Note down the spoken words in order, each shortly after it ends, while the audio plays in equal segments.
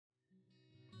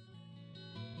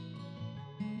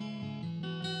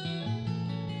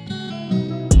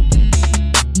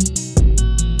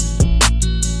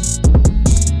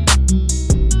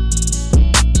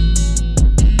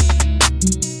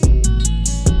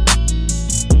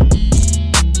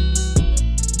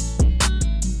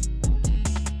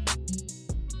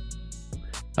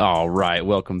All right,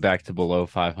 welcome back to Below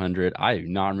 500. I do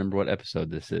not remember what episode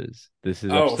this is. This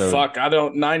is Oh episode fuck, I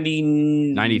don't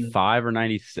 90. 95 or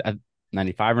 97,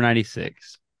 95 or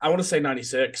 96. I want to say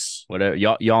 96. Whatever.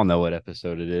 Y'all know what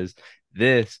episode it is.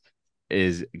 This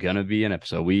is gonna be an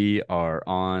episode. We're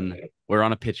on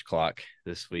a pitch clock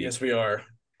this week. Yes, we are.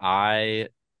 I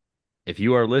If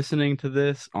you are listening to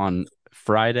this on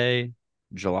Friday,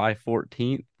 July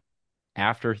 14th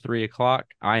after 3 o'clock,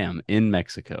 I am in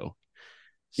Mexico.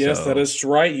 Yes, that So is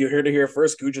right. You heard it here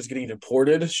first. Gooch is getting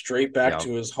deported straight back yeah,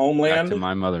 to his back to homeland.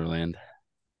 my motherland.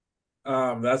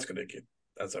 That's gonna get.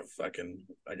 That's a fucking.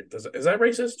 Is that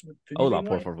racist? Did you Hola, mean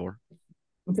por like? favor.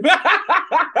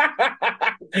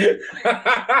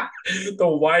 The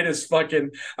whitest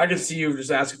fucking. I can see you just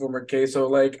asking for more queso.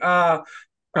 Like,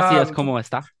 Gracias, um, ¿cómo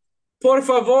está? por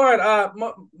favor,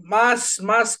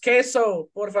 más queso,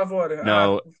 por favor.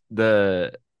 No,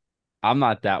 the I'm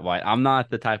not that white. I'm not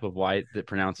the type of white that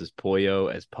pronounces pollo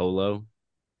as polo.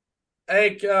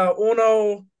 Hey,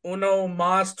 uno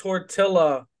más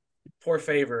tortilla, por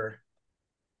favor.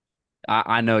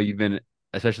 I know you've been,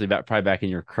 especially probably back in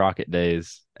your Crockett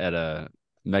days at a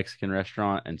Mexican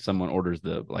restaurant, and someone orders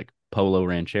the like polo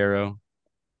ranchero.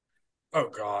 Oh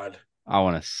God. I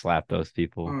want to slap those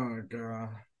people. Oh God.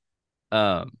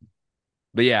 Um,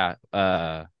 but yeah,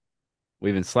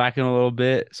 we've been slacking a little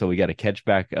bit, so we got to catch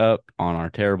back up on our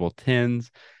terrible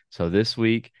tens. So this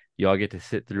week, y'all get to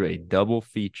sit through a double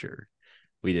feature.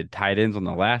 We did tight ends on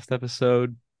the last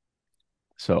episode.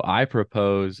 So I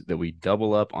propose that we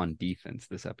double up on defense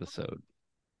this episode.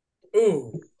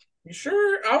 Ooh, you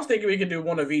sure? I was thinking we could do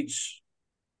one of each.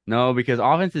 No, because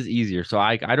offense is easier. So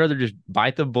I'd rather just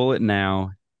bite the bullet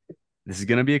now. This is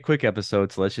going to be a quick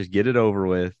episode, so let's just get it over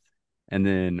with. And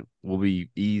then we'll be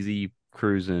easy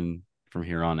cruising from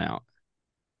here on out.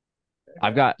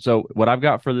 So what I've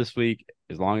got for this week,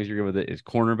 as long as you're good with it, is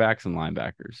cornerbacks and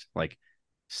linebackers, like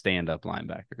stand up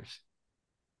linebackers.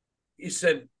 You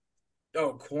said,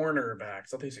 oh,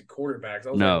 cornerbacks. I thought you said quarterbacks.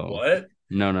 I was like, No, what?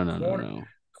 no, no, no, no, Corner no.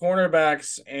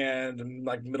 cornerbacks and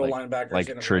like middle Like linebackers, like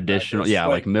and traditional, linebackers, yeah,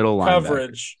 like like middle linebacker,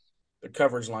 coverage, the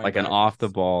coverage like an off the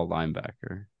linebackers. ball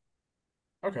linebacker.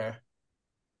 Okay.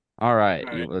 All right,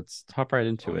 All right. let's hop right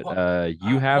into it.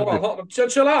 You Hold have on, the. hold on.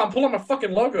 Chill out. I'm pulling my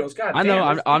fucking logos. God I know.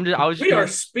 damn. I'm just. I was just We are gonna.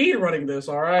 speed running this.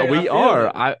 All right. I We feel are.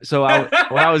 it.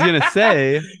 What I was gonna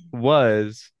say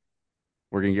was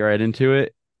we're gonna get right into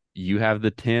it. You have the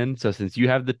 10. So since you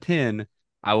have the 10,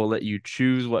 I will let you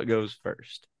choose what goes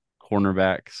first: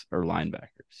 cornerbacks or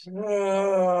linebackers.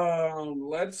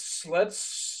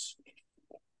 Let's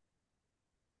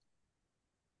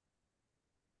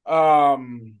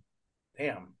um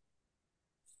damn.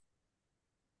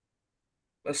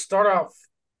 Let's start off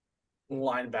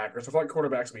linebackers. I feel like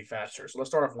quarterbacks will be faster. So let's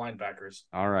start off linebackers.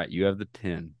 All right, you have the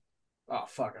 10. Oh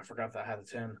fuck, I forgot that I had a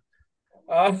 10.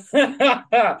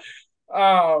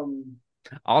 Um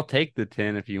I'll take the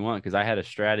 10 if you want, because I had a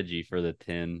strategy for the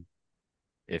 10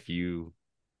 if you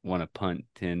want to punt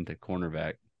 10 to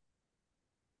cornerback.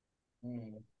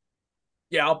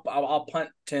 yeah, I'll punt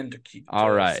 10 to keep All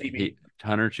to right. CB.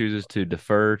 Hunter chooses to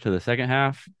defer to the second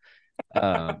half.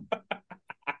 Um,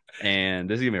 and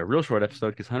this is going to be a real short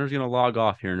episode because Hunter's going to log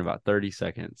off here in about 30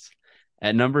 seconds.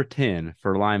 At number 10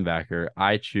 for linebacker,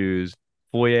 I choose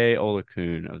Foye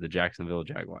Olakun of the Jacksonville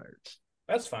Jaguars.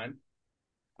 That's fine.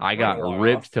 I I'm not got gonna log off.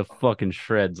 ripped to fucking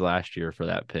shreds last year for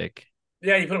that pick.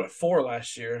 Yeah, you put him at 4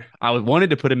 last year. I wanted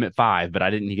to put him at 5, but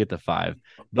I didn't get the 5.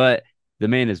 But the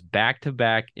man is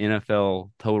back-to-back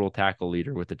NFL total tackle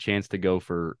leader with a chance to go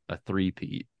for a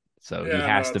three-peat. So he Yeah, no,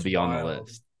 has to it's be on the wild.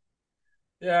 list.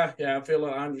 Yeah, I feel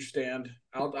it. I understand.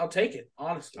 I'll take it.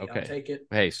 Honestly, I'll Okay. take it.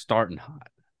 Hey, starting hot.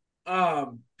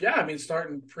 Yeah, I mean,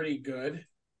 starting pretty good.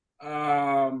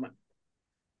 Um,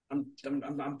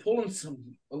 I'm pulling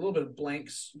a little bit of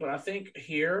blanks, but I think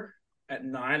here at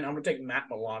 9, I'm gonna take Matt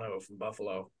Milano from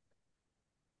Buffalo.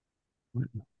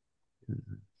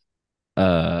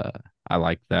 Uh, I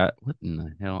like that. What in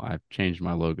the hell? I've changed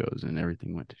my logos and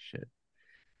everything went to shit.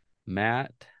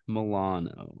 Matt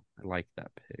Milano. I like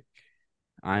that pick.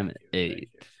 I'm Thank at you, thank 8.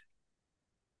 you.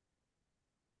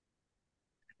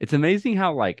 It's amazing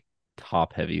how like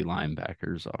top heavy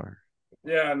linebackers are.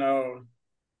 Yeah, no,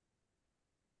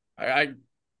 I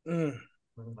mm,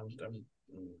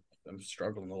 I'm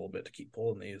struggling a little bit to keep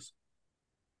pulling these.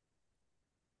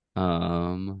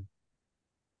 Um,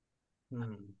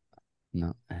 Hmm.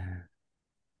 no.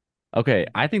 Okay,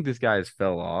 I think this guy has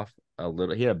fell off a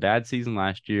little. He had a bad season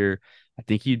last year. I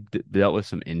think he dealt with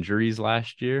some injuries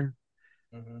last year.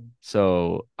 Mm-hmm.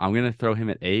 So I'm gonna throw him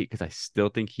at 8 because I still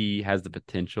think he has the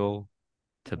potential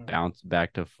to Mm-hmm. bounce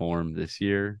back to form this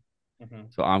year. Mm-hmm.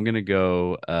 So I'm gonna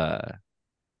go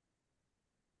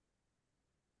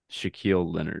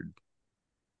Shaquille Leonard.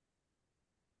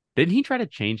 Didn't he try to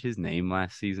change his name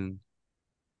last season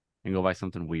and go by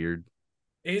something weird?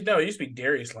 No, it used to be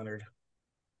Darius Leonard.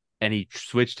 And he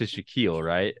switched to Shaquille,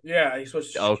 right? Yeah, he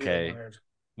switched to Shaquille Okay. Leonard.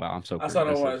 Wow, I'm so That's what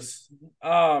it progressive. was.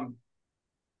 Um,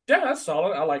 yeah, that's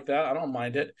solid. I like that. I don't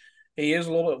mind it. He is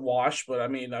a little bit washed, but I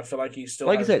mean, I feel like he still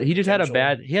Like I has said, the he just had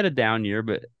potential. he had a down year,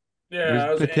 but there's Yeah,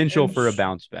 it was potential for a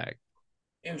bounce back.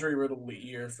 injury riddled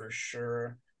year for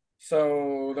sure.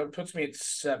 So that puts me at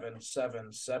seven.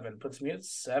 Puts me at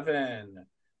seven.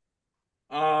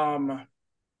 Um,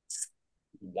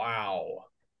 wow.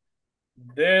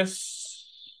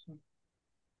 This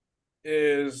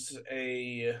is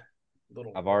a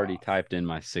little I've already rough. typed in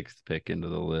my sixth pick into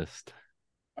the list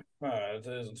It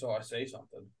is until I say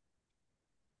something.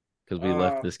 because we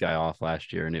left Uh, this guy off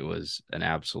last year and it was an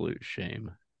absolute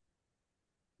shame.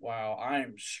 wow,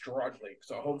 I'm struggling.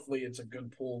 So hopefully it's a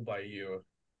good pull by you.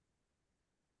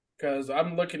 Because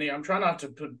I'm trying not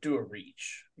to do a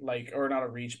reach, like, or not a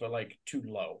reach, but like too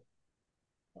low.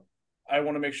 I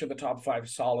want to make sure the top five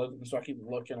is solid, and so I keep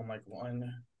looking. I'm like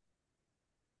one,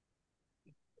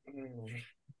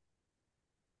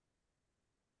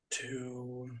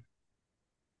 two.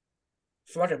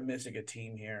 I feel like I'm missing a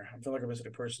team here. I feel like I'm missing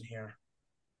a person here.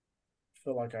 I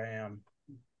feel like I am.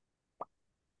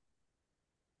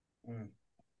 Mm.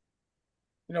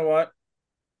 You know what?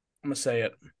 I'm gonna say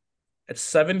it. At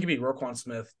seven, give me Roquan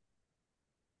Smith.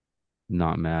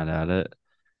 Not mad at it.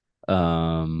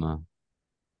 Um,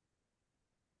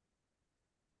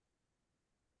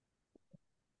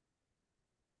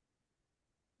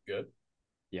 Good.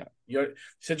 yeah, You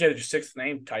said you had your sixth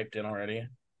name typed in already.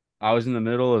 I was in the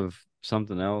middle of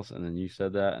something else, and then you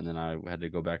said that, and then I had to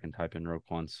go back and type in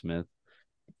Roquan Smith.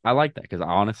 I like that because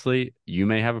honestly, you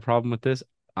may have a problem with this.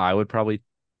 I would probably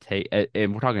take,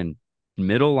 and we're talking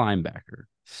middle linebacker,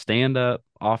 stand up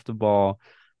off the ball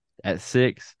at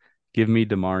six. Give me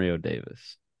Demario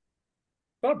Davis.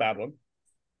 Not a bad one.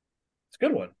 It's a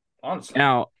good one, honestly.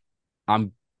 Now,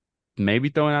 I'm maybe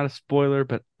throwing out a spoiler,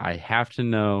 but I have to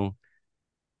know,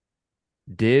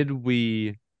 did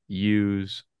we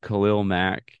use Khalil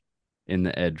Mack in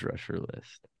the edge rusher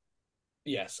list?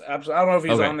 Yes, absolutely. I don't know if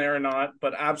he's Okay. on there or not,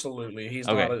 but absolutely,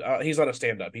 Okay. he's not a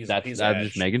stand up. That's He's I'm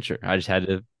just edge. making sure. I just had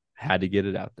to get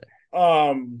it out there.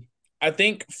 Um, I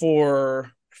think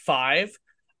for five,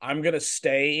 I'm gonna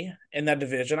stay in that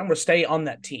division. I'm gonna stay on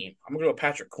that team. I'm gonna go with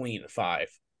Patrick Queen at five.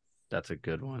 That's a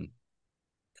good one.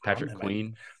 I'm Patrick in my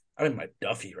Queen. I'm in my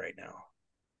Duffy right now.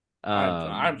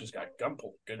 I'm Um just got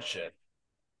gunpole good shit.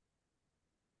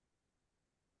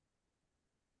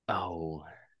 oh,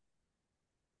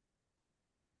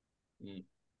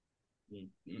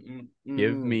 Mm,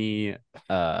 give mm. me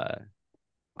uh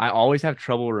I always have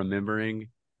trouble remembering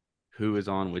who is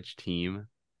on which team.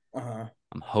 Uh-huh.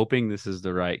 I'm hoping this is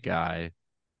the right guy.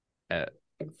 At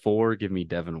four, give me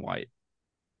Devin White.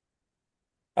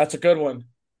 That's a good one.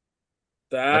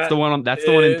 That That's the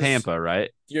one in is Tampa,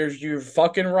 right? you're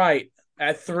fucking right.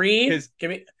 At three, Because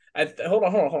give me. Hold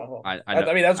on. I know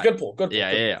I mean, that's a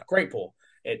yeah, yeah, yeah. great pull.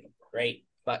 Great,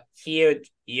 but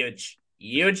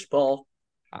huge pull.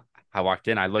 I, I walked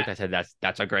in, I looked, I said,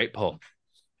 that's a great pull.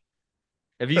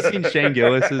 Have you seen Shane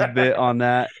Gillis's bit on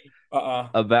that? Uh.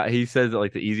 About he says that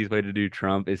like the easiest way to do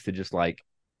Trump is to just like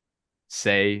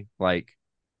say like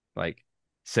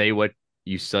say what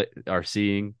you are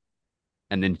seeing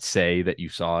and then say that you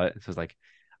saw it. So it's like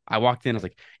I walked in, I was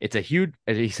like, it's a huge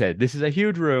as he said, this is a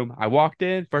huge room. I walked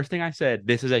in, first thing I said,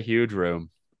 this is a huge room.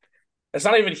 It's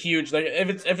not even huge. Like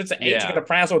if it's an H, you're Yeah. gonna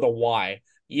pronounce it with a Y.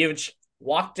 Huge.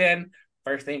 Walked in.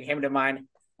 First thing that came to mind.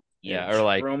 Yeah. Or Huge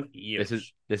like room.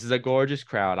 Huge. this is a gorgeous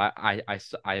crowd. I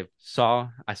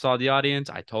saw the audience.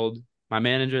 I told my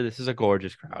manager this is a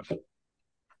gorgeous crowd.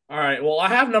 All right. Well, I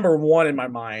have number one in my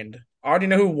mind. I already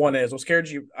know who one is. I'm scared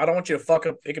you. I don't want you to fuck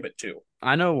up. Think of it too.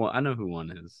 I know who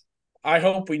one is. I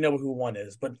hope we know who one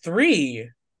is. But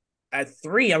at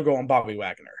three, I'm going Bobby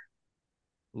Wagner.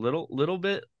 Little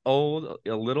bit old,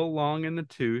 a little long in the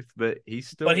tooth, but he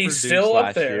still But he's produced still up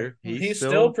last there. year. He's He's still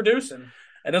still producing.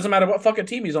 It doesn't matter what fucking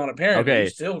team he's on. Apparently, he's okay.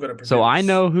 still going to So I produce.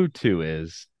 know who two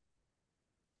is.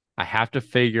 I have to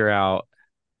figure out,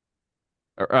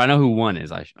 or I know who one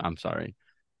is. I'm sorry.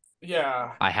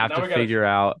 Yeah. I have Now to we got to. figure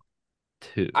out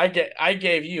two. I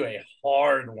gave you a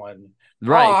hard one. Oh,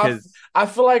 Right, because I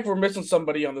feel like we're missing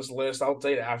somebody on this list. I'll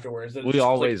tell you afterwards. It we just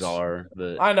always clicked. are,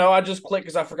 but I know. I just clicked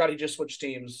because I forgot he just switched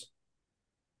teams.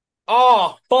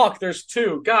 Oh fuck! There's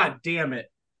two. God damn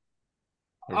it.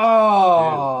 there's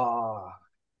two. Oh,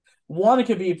 one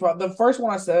could be the first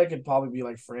one I said could probably be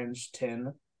like fringe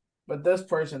 10, but this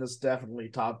person is definitely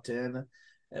top 10,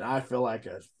 and I feel like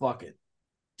a fucking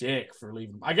dick for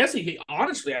leaving. I guess he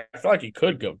honestly, I feel like he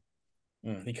could go.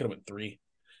 He could have went 3.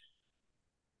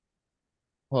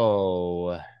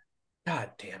 Oh,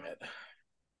 God damn it.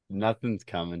 nothing's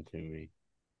coming to me.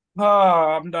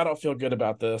 I don't feel good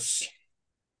about this.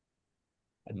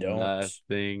 I don't.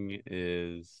 Nothing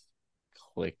is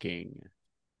clicking.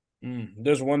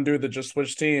 There's one dude that just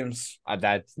switched teams.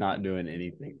 That's not doing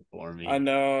anything for I me.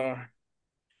 know.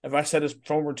 If I said his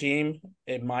former team,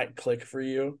 it might click for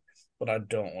you, but I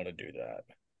don't want to do that.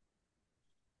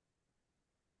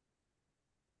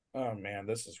 Oh man,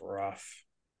 this is rough.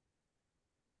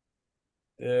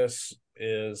 This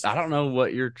is. I don't know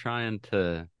what you're trying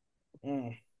to.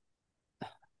 Mm,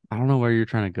 I don't know where you're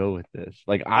trying to go with this.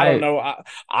 Like I don't know.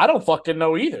 I don't fucking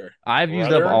know either, I've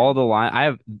used up brother. all the line. I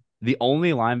have the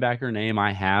only linebacker name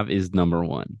I have is number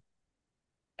one.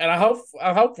 And I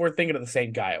hope we're thinking of the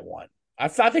same guy at one. I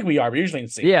think we are. We're usually in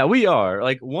sync. Yeah, we are.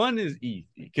 Like one is easy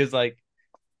because like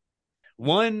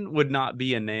one would not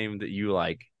be a name that you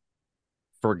like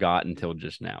forgot until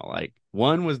just now. Like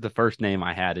one was the first name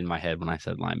I had in my head when I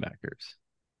said linebackers.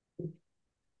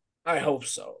 I hope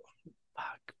so.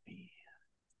 Fuck me.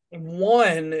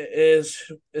 One is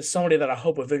somebody that I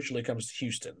hope eventually comes to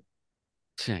Houston.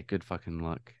 Yeah, good fucking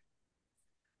luck.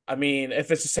 I mean,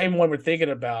 if it's the same one we're thinking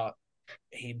about,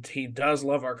 he does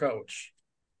love our coach.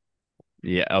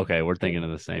 Yeah, okay, we're thinking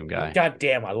of the same guy. God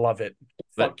damn, I love it.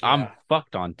 But Fuck I'm yeah.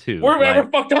 fucked on two. We're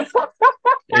Like fucked up.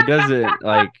 it doesn't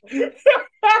like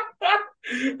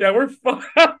Yeah, we're fucked.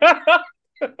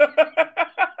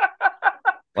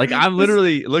 like I'm this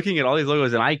literally looking at all these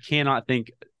logos and I cannot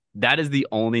think that is the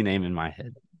only name in my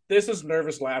head. this is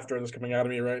nervous laughter that's coming out of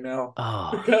me right now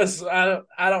Oh, because I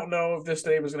don't know if this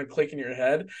name is going to click in your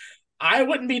head. I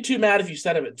wouldn't be too mad if you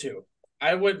said it too.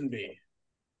 I wouldn't be.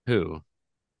 who?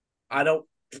 I don't,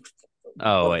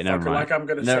 Oh wait, never motherfucker, mind. like I'm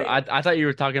going to No, say it. I thought you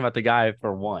were talking about the guy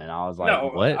for one. I was like, No,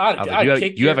 what? I I'd, was like, I'd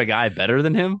kick you have your, a guy better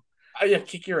than him? I'd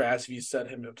kick your ass if you said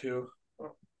him too.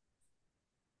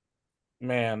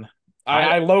 Man, I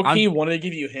I low I'm key wanted to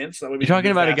give you hints so that way we you're can talking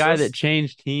move about a past guy that this.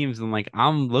 changed teams and like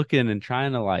I'm looking and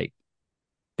trying to like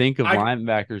think of I,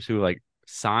 linebackers who like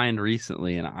signed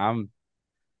recently and I'm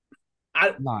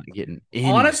I not getting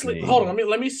honestly, hold on. anything.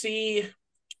 Let me see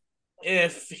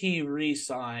if he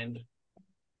re-signed.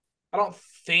 I don't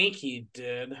think he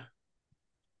did.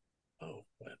 Oh,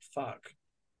 what fuck?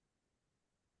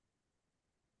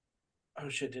 Oh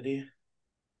shit, did he?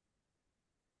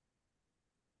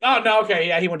 Oh no, okay,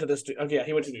 yeah, he went to this. Okay, yeah,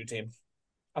 he went to the new team.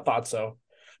 I thought so.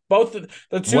 Both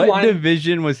the two What line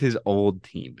division was his old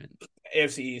team in?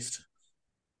 AFC East.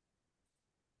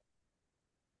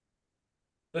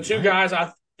 The two What? guys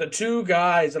I the two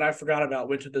guys that I forgot about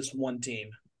went to this one team.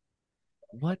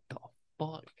 What the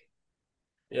fuck?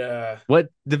 Yeah, What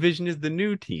division is the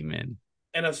new team in?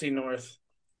 NFC North.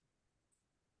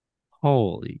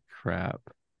 Holy crap.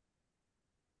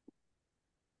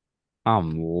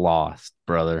 I'm lost,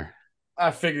 brother.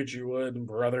 I figured you would,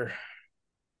 brother.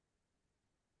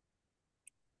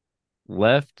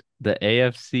 Left the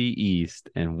AFC East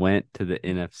and went to the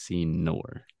NFC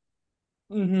North.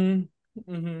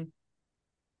 Mm-hmm. Mm-hmm.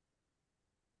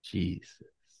 Jesus.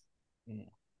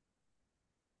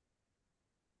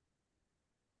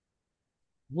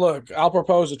 Look, I'll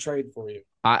propose a trade for you.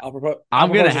 I I'll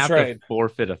I'm gonna propose a have to trade.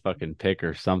 forfeit a fucking pick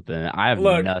or something. I have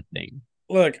Look, nothing.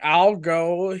 I'll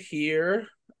go here.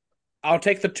 I'll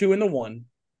take the 2 and the 1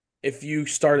 if you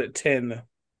start at 10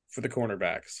 for the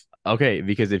cornerbacks. Okay,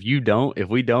 because if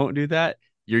we don't do that,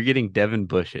 you're getting Devin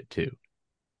Bush at two.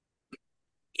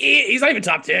 He's not even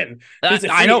top 10.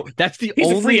 I know that's He's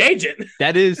a free agent.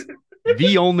 that is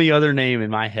the only other name in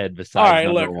my head All besides right,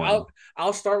 number look, one.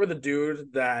 I'll start with a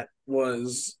dude that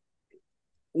was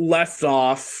left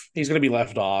off. He's going to be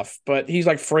left off, but he's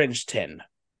like fringe 10,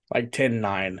 like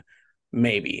 10-9,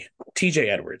 maybe. TJ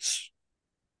Edwards.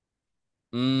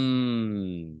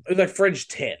 Mm. He's like fringe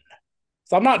 10.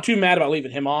 So I'm not too mad about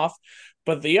leaving him off.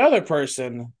 But the other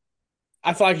person,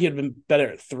 I feel like he'd been better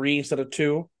at 3 instead of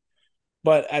 2.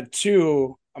 But at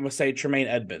 2, I'm going to say Tremaine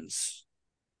Edmonds.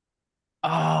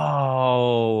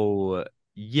 Oh, Went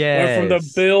from the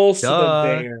yes. Bills to the Duh.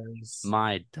 Bears.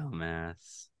 My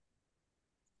dumbass.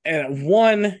 And at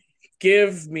 1,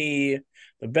 give me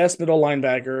the best middle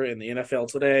linebacker in the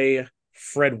NFL today,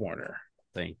 Fred Warner.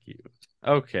 Thank you.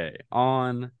 Okay,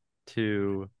 on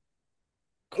to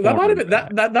That might have been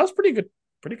cornerback. that was pretty good.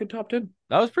 Pretty good top 10.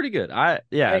 That was pretty good. I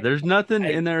There's nothing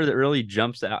I in there that really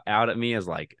jumps out at me as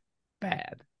like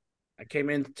bad. I came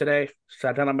in today,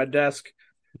 sat down on my desk.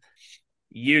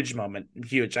 Huge moment.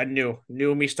 Huge. I knew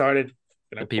when we started.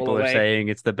 The Gonna pull people are away. saying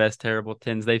it's the best terrible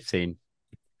tens they've seen.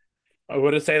 I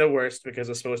wouldn't say the worst because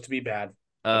it's supposed to be bad,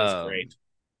 but it's Um, great.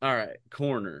 all right,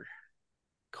 corner,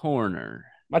 corner,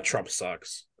 My Trump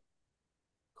sucks.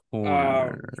 Um,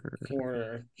 corner.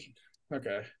 corner.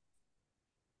 Okay.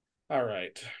 All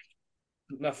right.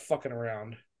 Enough fucking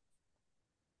around.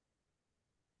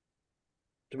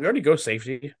 Did we already go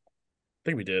safety? I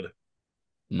think we did.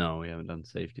 No, we haven't done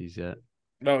safeties yet.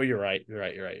 No, you're right. You're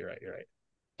right. You're right. You're right. You're right.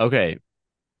 Okay,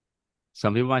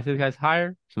 some people might say this guy's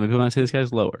higher. Some people might say this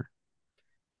guy's lower.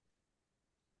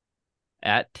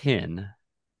 At 10,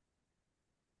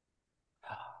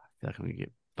 I feel like I'm gonna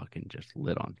get fucking just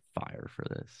lit on fire for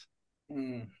this.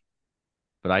 Mm,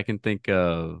 But I can think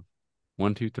of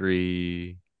one, two,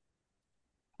 three.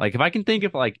 Like if I can think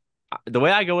of like the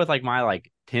way I go with like my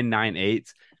like 10, 9,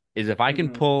 8s is if I can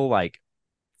mm-hmm. pull like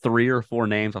three or four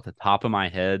names off the top of my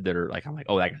head that are like I'm like,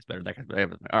 oh, that guy's better, that guy's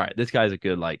better. All right, this guy's a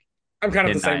good like I'm kind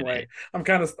of 10, the same 9, way. 8. I'm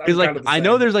Because kind like of the I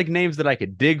know same. there's like names that I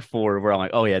could dig for where I'm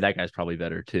like, oh yeah, that guy's probably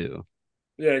better too.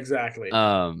 Yeah, exactly.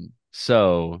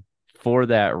 So for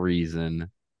that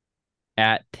reason,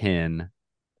 at 10,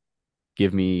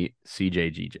 give me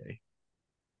CJGJ.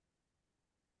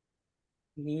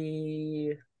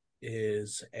 He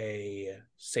is a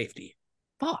safety.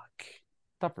 Fuck.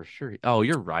 Thought for sure. Oh,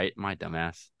 you're right, my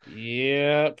dumbass.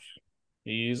 Yep.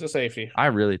 He's a safety. I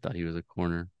really thought he was a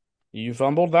corner. You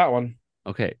fumbled that one.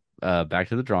 Okay, back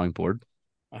to the drawing board.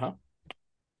 Uh-huh.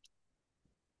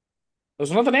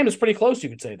 There's another name that's pretty close you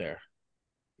could say there.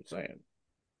 Just saying.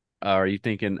 Are you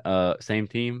thinking same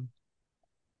team?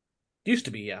 Used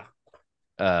to be, yeah.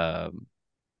 Um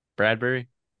Bradbury?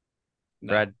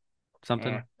 No. Brad Uh,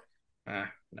 something?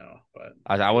 no, but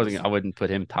I wasn't close. I wouldn't put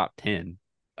him top 10.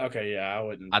 Okay, yeah, I I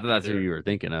wouldn't thought that's who either. you were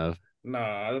thinking of.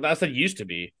 No, that's said used to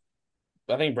be.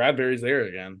 I think Bradbury's there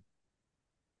again.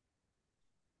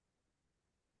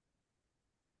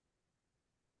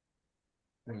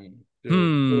 Boom,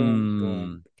 boom,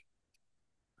 boom.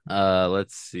 Hmm.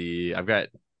 Let's see. I've got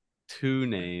two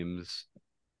names.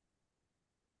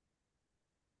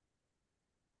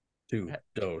 Two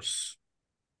dose.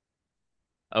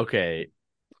 Okay.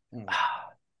 Mm.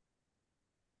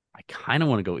 I kind of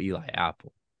want to go Eli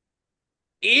Apple.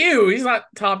 Ew, he's not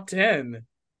top 10.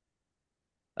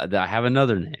 I have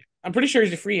another name, I'm pretty sure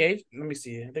he's a free agent. Let me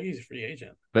see. I think he's a free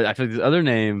agent. but I feel like this other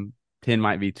name, 10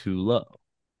 might be too low.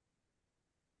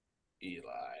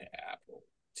 Eli Apple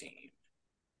team.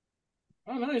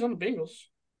 Oh no, he's on the Bengals.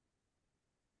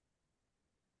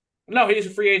 No, he's a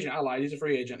free agent. I lied. He's a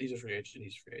free agent. He's a free agent.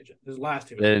 He's a free agent. His last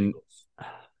team was the Then Bengals.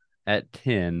 at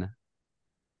 10,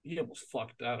 He almost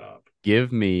fucked that up.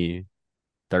 give me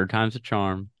third time's a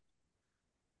charm.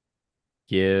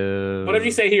 Whatever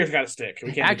you Give say here's got to stick.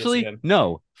 We can't do this Actually, again.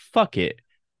 no, fuck it.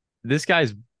 This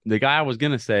guy's the guy I was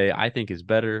gonna say I think is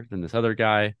better than this other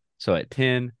guy. So at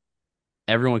 10,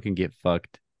 everyone can get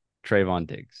fucked. Trayvon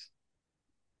Diggs.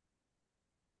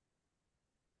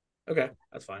 Okay,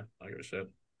 that's fine. I don't give a shit.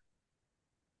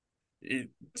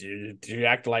 Do you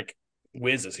act like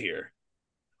Wiz is here?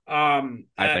 Act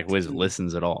like At Wiz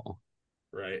listens at all.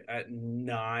 right at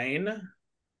 9,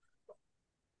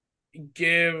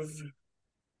 give.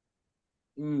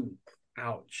 Mm,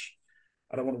 ouch!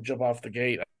 I don't want to jump off the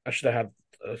gate. I should have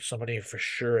had somebody for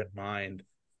sure in mind.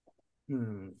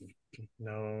 Hmm.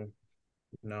 No.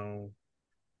 No.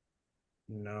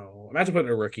 No. Imagine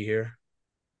putting a rookie here.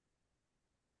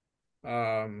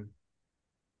 Um.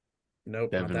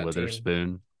 Nope, not Devin that team.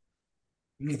 Witherspoon.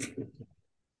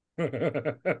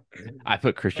 I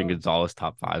put Christian Gonzalez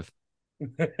top five.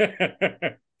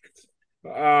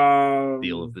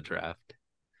 Deal of um. the draft.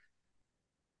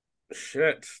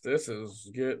 Shit, this is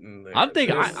getting I'm there.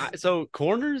 thinking This. so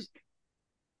corners,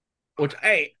 which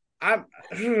Hey, I'm.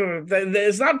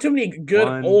 There's not too many good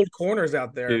one, old corners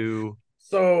out there. two,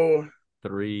 So,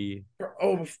 three,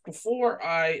 before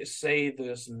I say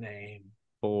this name,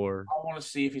 4, I want to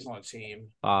see if he's on a team.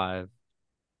 5,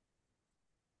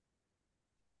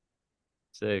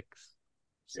 six,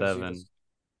 Gotta see if 7. this.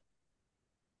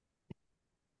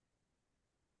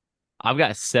 I've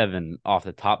got 7 off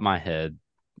the top of my head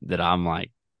that I'm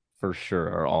like for sure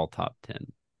are all top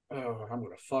 10. Oh, I'm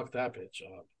gonna fuck that bitch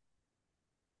up.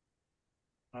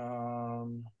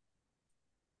 Um.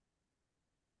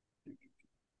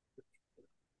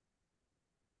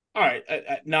 All right,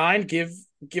 at 9,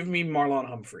 give me Marlon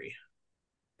Humphrey.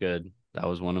 Good. That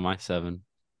was one of my 7.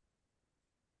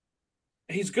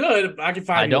 He's good, but I can I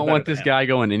find people don't better want than this him. guy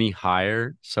going any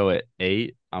higher. So at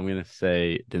 8, I'm gonna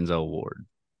say Denzel Ward.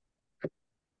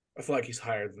 I feel like he's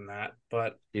higher than that,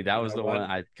 but See, that you was know the one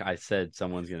what? I said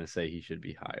someone's gonna say he should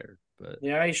be higher. But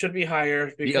Yeah, he should be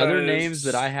higher the other names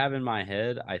that I because have in my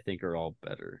head, I think are all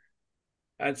better.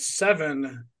 at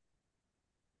 7,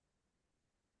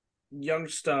 young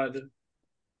stud.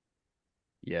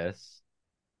 Yes,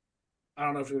 I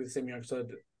don't know if it's the same young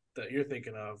stud that you're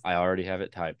thinking of. I already have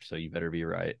it typed, so you better be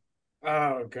right.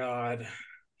 Oh God,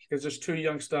 because there's two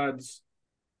young studs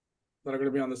that are going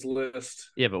to be on this list,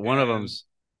 Yeah, but one of and them's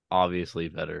obviously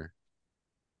better.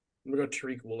 I'm gonna go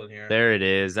Tariq Woolen here. There it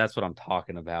is. That's what I'm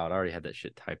talking about. I already had that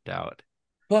shit typed out.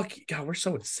 Fuck, God, we're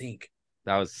so in sync.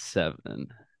 That was 7.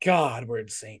 God, we're in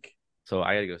sync. So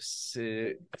I gotta go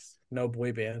 6. No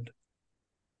boy band.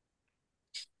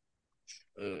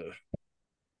 Ugh.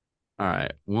 All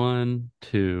right. 1,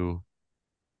 2,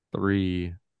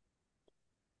 3,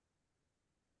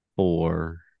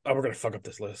 4. Oh, we're gonna fuck up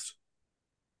this list.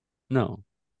 No.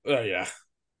 Oh yeah,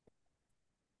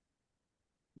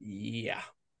 yeah,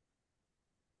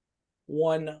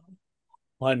 100%.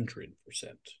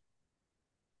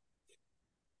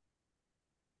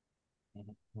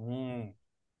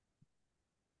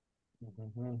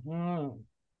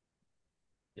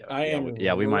 Yeah, I yeah, am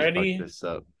yeah. We might fuck ready. this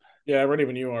up. Yeah, ready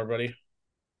when you are, buddy.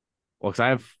 Well, because I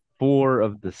have 4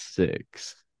 of the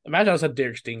 6. Imagine I said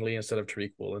Derek Stingley instead of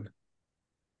Tariq Woolen.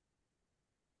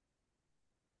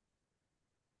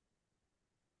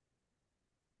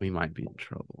 We might be in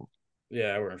trouble.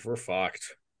 Yeah, we're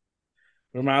fucked.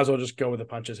 We might as well just go with the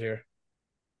punches here.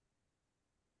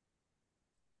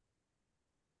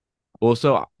 Well,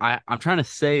 so I'm trying to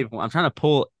save. I'm trying to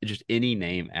pull just any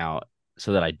name out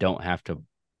so that I don't have to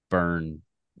burn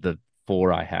the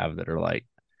 4 I have that are like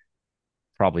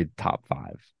probably top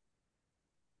 5.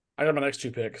 I got my next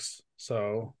two picks,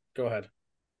 so go ahead.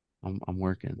 I'm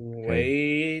working. Okay.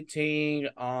 Waiting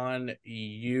on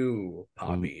you,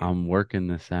 Poppy. I'm working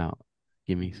this out.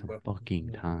 Give me some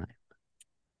fucking time.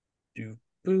 Do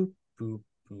boop boop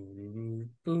boop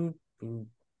boop boop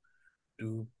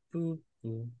do boop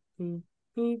boop boop boop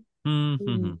boop Hmm.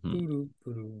 boop boop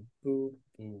boop boop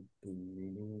boop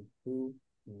boop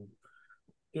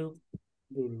boop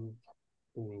boop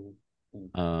boop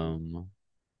boop. Um,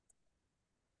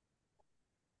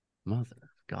 Mother of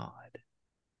God.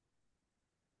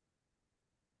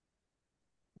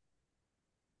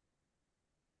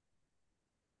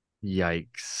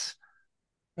 Yikes.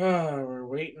 We're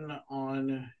waiting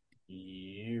on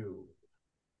you.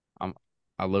 I'm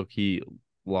I low key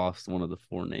lost one of the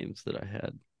 4 names that I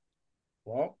had.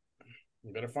 Well,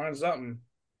 you better find something.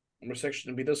 Number 6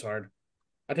 shouldn't be this hard.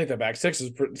 I take that back.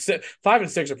 5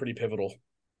 and 6 are pretty pivotal.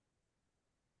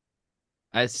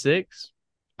 At 6,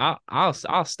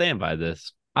 I'll stand by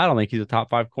this. I don't think he's a top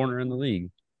 5 corner in the league.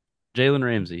 Jalen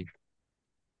Ramsey.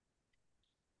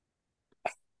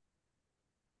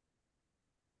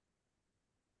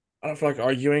 I don't feel like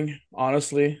arguing,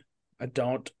 honestly. I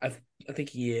don't. I think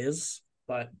he is,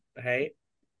 but hey,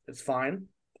 it's fine.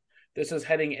 This is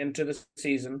heading into the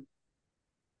season,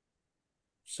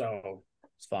 so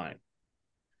it's fine.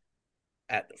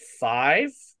 At 5,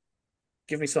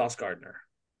 give me Sauce Gardner.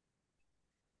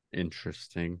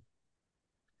 Interesting.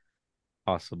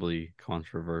 Possibly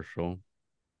controversial.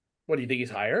 What do you think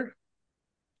he's higher?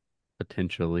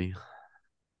 Potentially.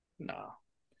 No.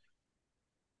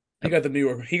 He At got the New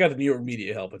York. He got the New York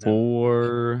media helping him.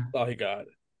 4. That's all he got.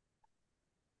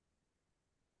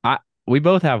 I we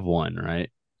both have one, right?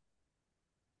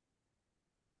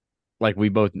 Like we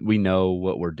know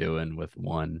what we're doing with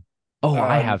one. Oh,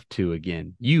 I Uh, have 2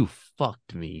 again. You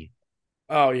fucked me.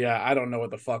 oh yeah, I don't know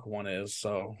what the fuck one is,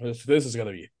 so this is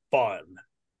gonna be fun.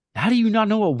 How do you not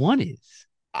know what one is?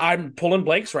 I'm pulling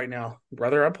blanks right now,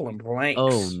 brother. I'm pulling Oh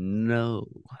blanks. no.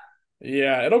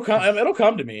 Yeah, it'll come. Because It'll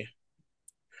come to me.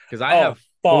 I Oh have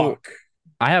 4. fuck!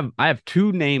 I have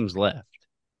 2 names left,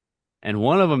 and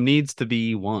one of them needs to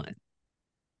be one.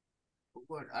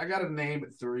 Look, I got a name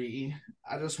at 3.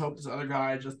 I just hope this other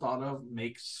guy I just thought of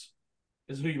makes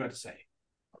is who you about to say.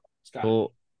 It's got to be.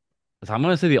 Well, so I'm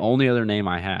gonna say the only other name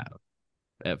I have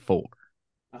at 4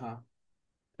 Uh huh.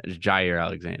 is Jair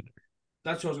Alexander.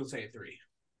 That's what I was gonna say at 3.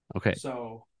 Okay.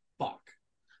 So fuck.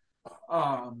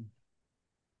 Um.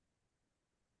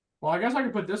 Well, I guess I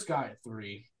could put this guy at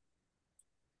 3.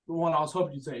 The one I was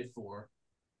hoping you'd say at 4.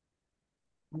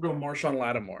 I'm going Marshawn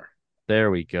Lattimore.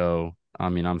 There we go. I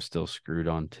mean, I'm still screwed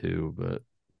on 2, but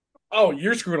Oh,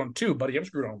 you're screwed on 2, buddy. I'm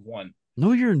screwed on 1.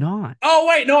 no, you're not. Oh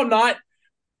wait, no, I'm not.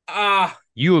 Ah,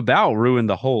 You about ruined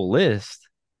the whole list.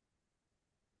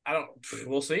 I don't.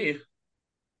 We'll see.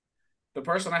 The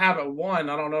person I have at 1,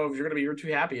 I don't know if you're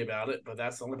too happy about it, but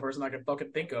that's the only person I can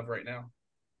fucking think of right now.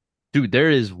 Dude, there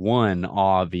is one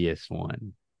obvious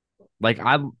one. Like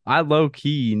I low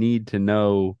key need to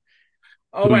know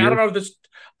Oh who wait, you're. I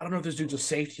don't know if this dude's a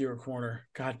safety or a corner.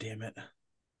 God damn it.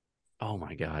 Oh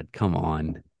my God, come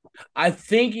on. I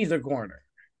think he's a corner.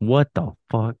 What the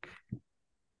fuck?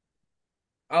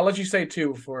 I'll let you say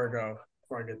two before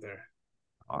I get there.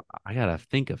 I gotta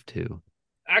think of two.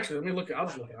 Actually, let me look. I'll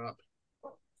just look it up.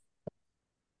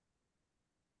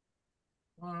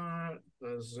 What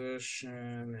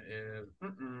position is?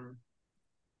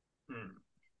 Hmm.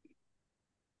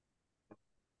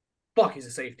 Fuck, he's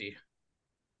a safety.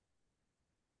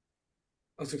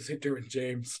 I was gonna say Derwin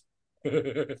James.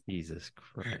 Jesus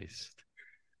Christ.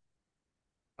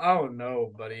 Oh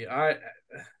no, buddy. I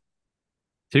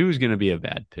Two is gonna be a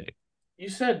bad pick. You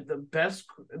said the best.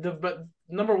 The but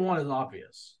number one is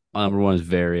obvious. Number one is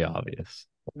very obvious.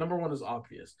 Number one is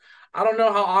obvious. I don't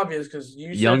know how obvious because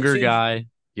you said Younger see guy,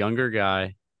 younger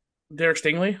guy. Derek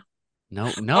Stingley.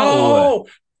 No, no. Oh,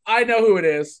 I know who it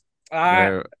is. I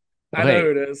There. I know Wait.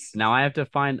 who it is. Now I have to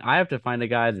find a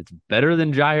guy that's better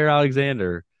than Jair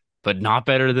Alexander, but not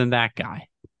better than that guy.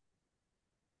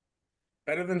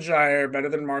 Better than Jair, better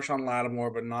than Marshawn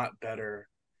Lattimore, but not better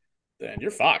than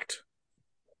you're fucked.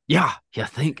 Yeah, yeah,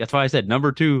 think that's why I said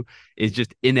number two is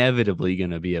just inevitably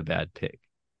gonna be a bad pick.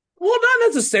 Well, not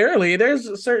necessarily. There's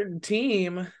a certain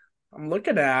team I'm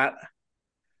looking at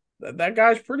that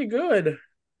guy's pretty good.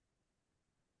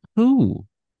 Who?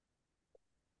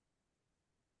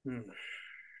 Hmm.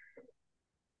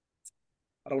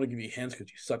 I don't want to give you hints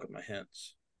because you suck with my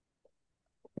hints.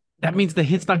 That means the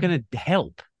hit's not gonna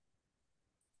help.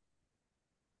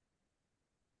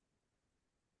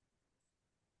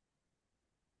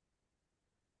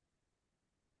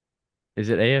 Is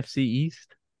it AFC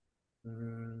East?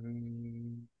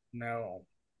 No.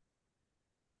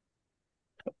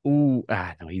 Ooh,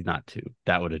 no, he's not two.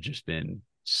 That would have just been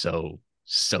so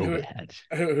Who, bad.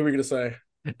 who are we gonna say?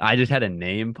 I just had a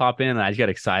name pop in and I just got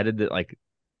excited that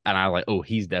and I was like, oh,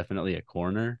 he's definitely a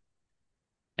corner.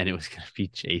 And it was gonna be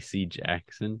JC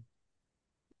Jackson.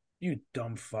 You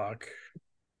dumb fuck.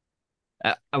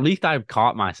 At least I've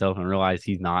caught myself and realized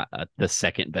he's not the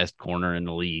second best corner in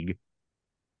the league.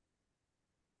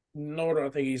 Nor do I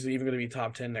think he's even gonna be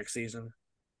top 10 next season.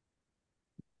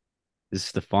 Is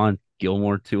Stephon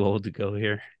Gilmore too old to go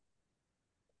here?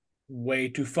 Way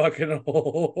too fucking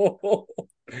old.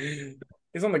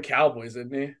 He's on the Cowboys,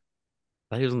 isn't he? I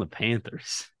thought he was on the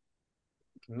Panthers.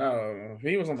 No,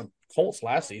 he was on the Colts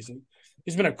last season.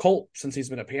 He's been a Colt since he's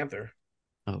been a Panther.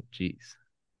 Oh, jeez.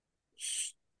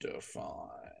 Stephon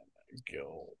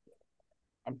Gill.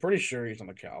 I'm pretty sure he's on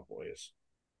the Cowboys.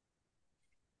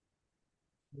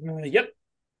 Yep.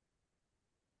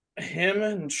 Him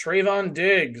and Trayvon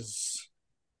Diggs.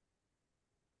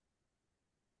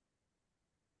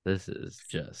 This is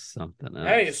just something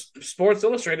Hey, else. Sports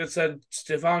Illustrated said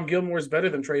Stephon Gilmore is better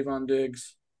than Trayvon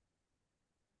Diggs.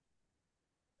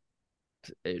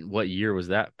 In what year was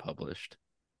that published?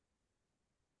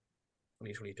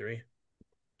 2023.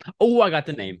 Oh, I got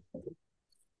the name.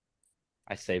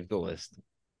 I saved the list.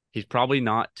 He's probably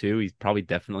not two. He's probably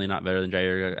definitely not better than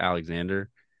Jair Alexander,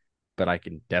 but I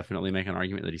can definitely make an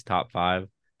argument that he's top five,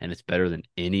 and it's better than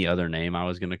any other name I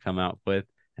was going to come out with,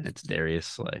 and it's Darius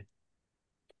Slay,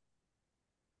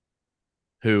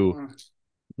 who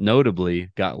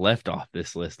notably got left off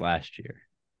this list last year.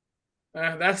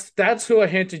 That's who I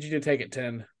hinted you to take at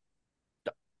 10.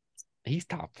 He's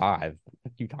top five.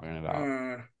 What are you talking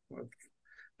about?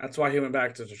 That's why he went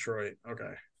back to Detroit.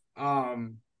 Okay.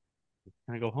 Can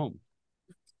I go home?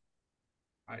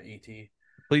 IET.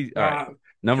 Please. All right.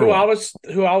 Number Who I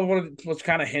one. was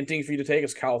kind of hinting for you to take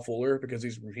is Kyle Fuller because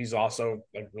he's also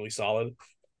like really solid,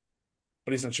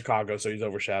 but he's in Chicago, so he's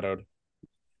overshadowed.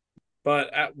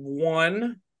 But at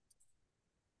one,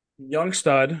 young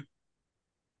stud,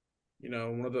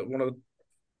 one of the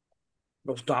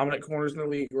most dominant corners in the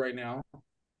league right now.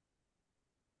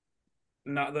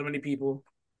 Not that many people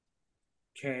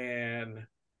can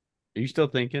Are you still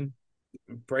thinking?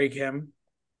 break him.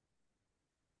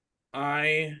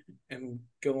 I am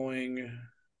going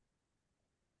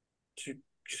to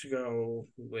go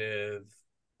with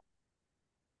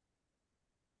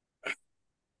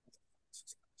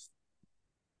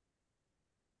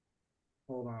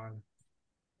hold on.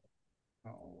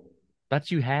 Oh,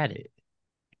 Thought you had it.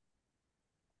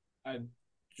 I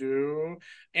do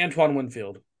Antoine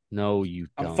Winfield. No, you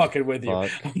I'm don't. fucking with you.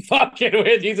 Fuck. I'm fucking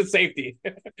with you. He's a safety.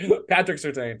 Patrick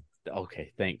Surtain.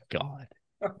 Okay, thank God.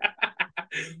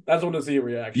 That's one to see a You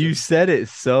reaction. said it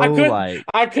so I couldn't. like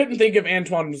I couldn't think of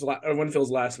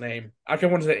Winfield's last name. I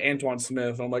could want to say Antoine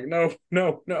Smith. I'm like, no,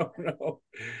 no, no, no.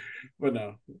 but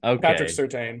no, Patrick Okay.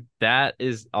 Surtain. That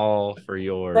is all for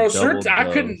your Bro, double I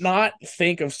could gloves. not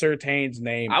think of Surtain's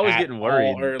name I was at getting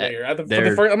all worried earlier. For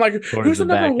the there first, I'm like, towards who's the the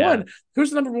number back half. one?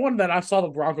 Who's the number one that I saw the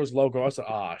Broncos logo? I was like,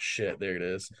 oh shit, there it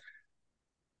is.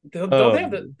 Don't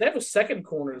Um, they have a second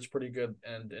corner that's pretty good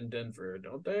in Denver,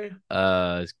 don't they?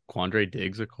 is Quandre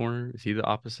Diggs a corner? Is he the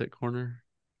opposite corner?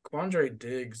 Quandre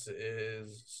Diggs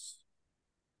is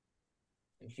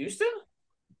in Houston.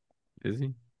 Is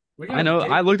he? We I got know.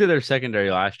 I Dig looked at their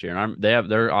secondary last year, and they have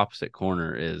their opposite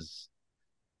corner is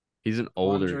he's an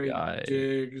older Quandre guy.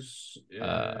 Diggs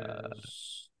Uh,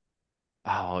 is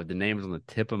oh, the name's on the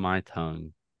tip of my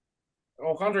tongue.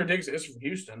 Quandre Diggs is from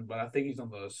Houston, but I think he's on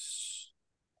the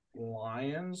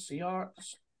Lions,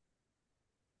 Seahawks,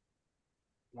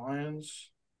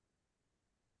 Lions.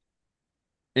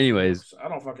 Anyways, Seahawks. I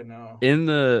don't fucking know. in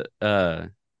the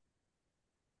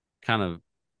kind of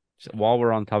while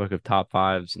we're on the topic of top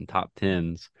fives and top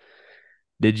tens,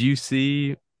 did you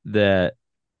see that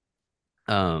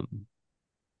um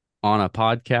on a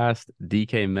podcast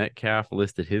DK Metcalf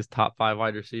listed his top five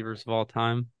wide receivers of all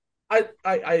time?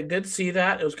 I did see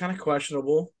that. It was kind of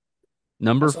questionable.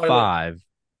 I Number saw like five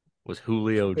was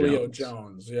Julio Julio Jones.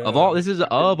 Jones. Of all, Yeah, this is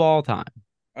of all time.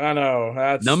 I know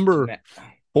that's Number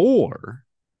four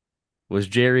was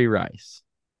Jerry Rice.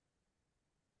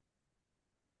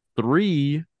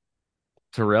 Three,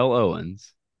 Terrell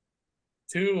Owens,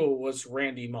 two was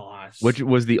Randy which Moss.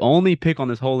 was the only pick on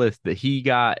this whole list that he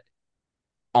got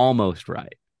almost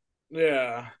right.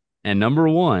 Yeah, And number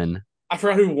one I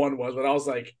forgot who one was, but I was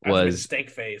like, I just made a was steak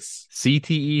face.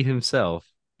 CTE himself,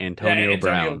 Yeah, Antonio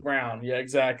Antonio Brown, Brown. Yeah,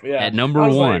 exactly. Yeah, at I number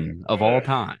was like, one of all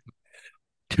time,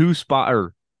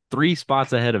 three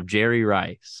spots ahead of Jerry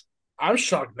Rice. I'm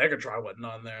shocked Megatron wasn't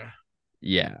on there.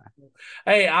 Yeah.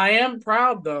 Hey, I am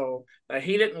proud though that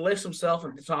he didn't list himself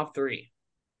in the top three.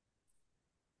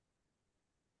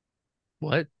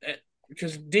 What?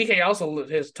 Because DK also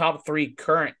his top three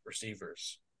current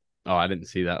receivers. Oh, I didn't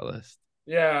see that list.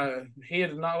 Yeah, he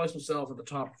did not list himself in the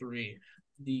top three.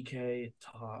 DK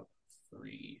top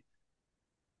three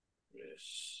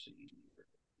receivers.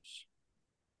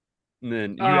 And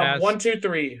then you One, asked, two,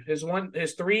 three. His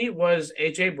three was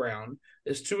AJ Brown.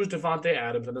 His two was Devontae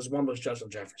Adams, and his one was Justin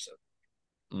Jefferson.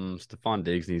 Stephon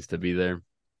Diggs needs to be there.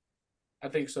 I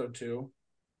think so too.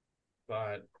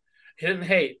 But he didn't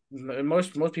hate.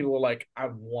 Most people were like, I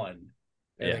won.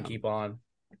 And then Yeah. keep on.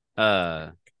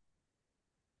 Uh,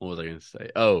 what was I going to say?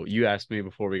 Oh, you asked me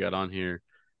before we got on here.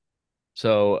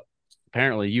 So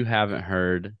apparently you haven't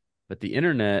heard, but the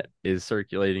internet is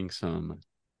circulating some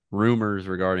rumors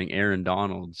regarding Aaron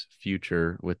Donald's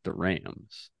future with the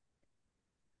Rams.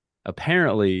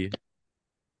 Apparently,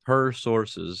 per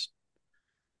sources,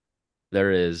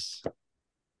 there is,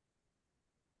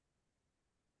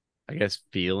 I guess,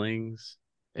 feelings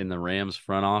in the Rams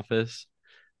front office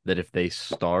that if they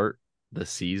start the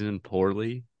season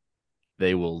poorly,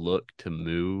 they will look to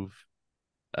move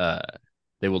uh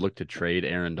they will look to trade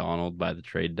Aaron Donald by the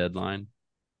trade deadline.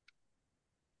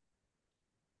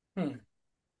 Hmm.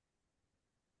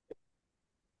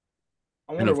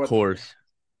 I And wonder of what. course,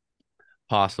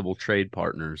 possible trade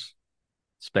partners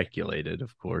speculated,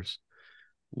 of course.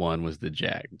 One was the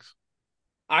Jags.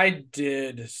 I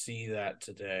did see that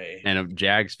today. And of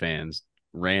Jags fans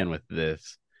ran with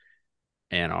this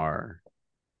and are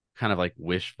kind of like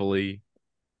wishfully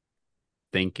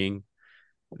thinking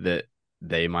that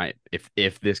they might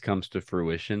if this comes to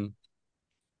fruition,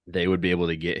 they would be able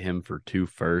to get him for two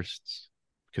firsts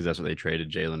because that's what they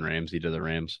traded Jalen Ramsey to the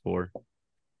Rams for.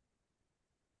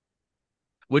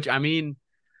 Which I mean,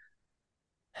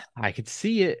 I could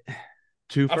see it.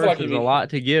 Two I feel like firsts he'd is a be. lot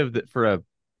to give that for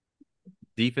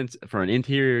an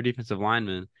interior defensive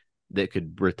lineman that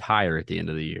could retire at the end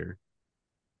of the year.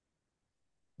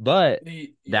 But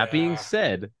that being Yeah.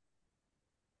 said,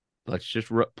 let's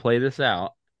just play this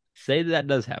out. Say that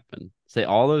does happen. Say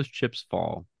all those chips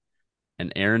fall,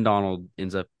 and Aaron Donald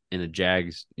ends up in a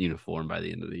Jags uniform by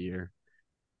the end of the year.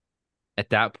 At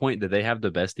that point, do they have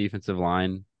the best defensive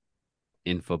line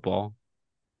in football?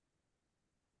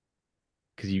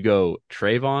 Because you go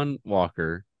Trayvon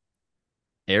Walker,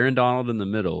 Aaron Donald in the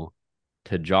middle,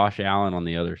 to Josh Allen on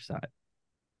the other side.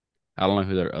 I don't know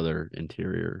who their other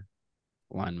interior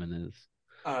lineman is,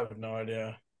 I have no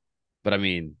idea. but I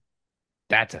mean,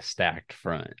 that's a stacked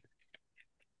front.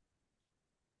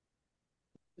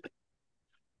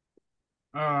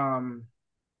 Um,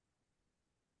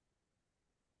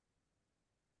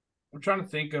 I'm trying to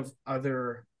think of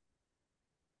other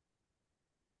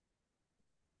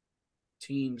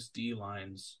teams' D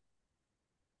lines,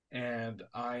 and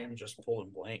I am just pulling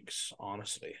blanks,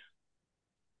 honestly.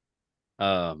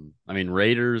 I mean,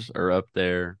 Raiders are up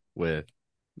there with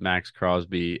Max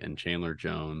Crosby and Chandler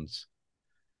Jones.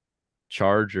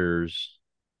 Chargers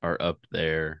are up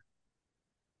there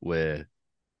with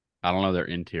I don't know their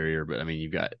interior, but I mean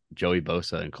you've got Joey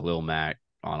Bosa and Khalil Mack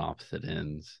on opposite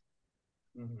ends.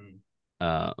 Mm-hmm.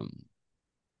 Um,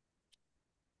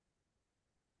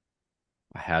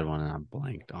 I had one and I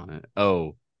blanked on it.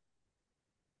 Oh,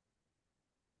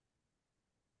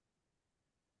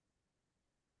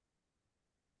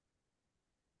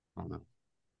 I don't know.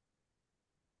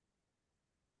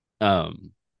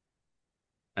 Um,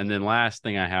 and then last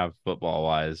thing I have football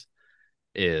wise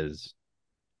is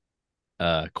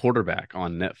quarterback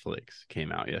on Netflix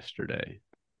came out yesterday.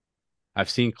 I've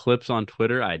seen clips on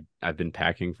Twitter. I've been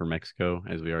packing for Mexico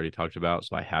as we already talked about,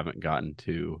 so I haven't gotten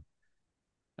to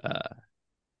uh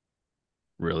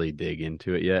really dig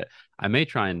into it yet. I may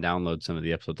try and download some of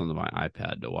the episodes onto my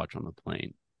iPad to watch on the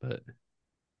plane, but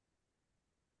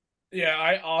Yeah,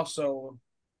 I also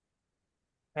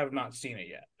have not seen it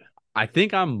yet. I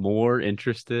think I'm more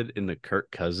interested in the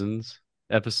Kirk Cousins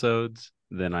episodes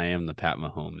than I am the Pat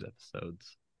Mahomes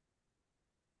episodes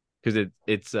because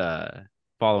it's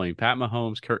following Pat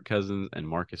Mahomes, Kirk Cousins, and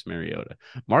Marcus Mariota.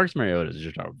 Marcus Mariota is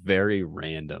just a very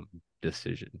random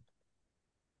decision.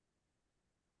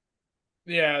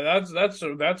 Yeah, that's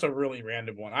a really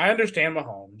random one. I understand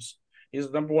Mahomes. He's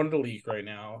the number one in the league right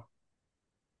now.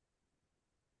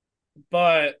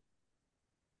 But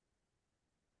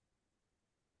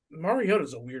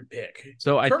Mariota's a weird pick.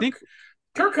 So I think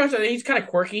Kirk Cousins, he's kind of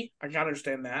quirky. I can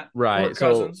understand that. right. Kirk So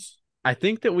Cousins. I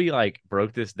think that we like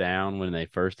broke this down when they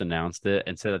first announced it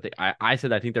and said that I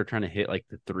said I think they're trying to hit like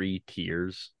the three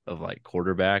tiers of like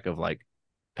quarterback of like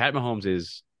Pat Mahomes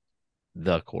is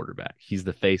the quarterback. He's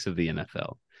the face of the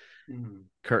NFL. Mm-hmm.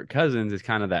 Kirk Cousins is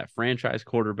kind of that franchise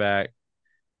quarterback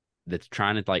that's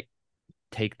trying to like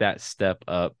take that step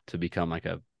up to become like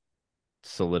a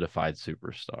solidified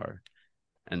superstar.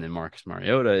 And then Marcus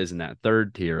Mariota is in that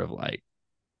third tier of like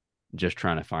just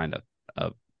trying to find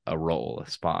a, a role, a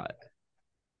spot.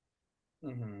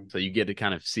 Mm-hmm. So you get to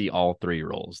kind of see all three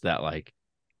roles that like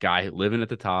guy living at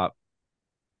the top,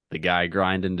 the guy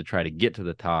grinding to try to get to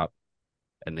the top,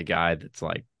 and the guy that's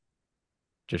like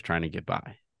just trying to get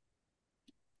by.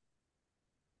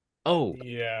 Oh,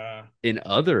 Yeah. in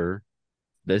other,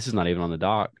 this is not even on the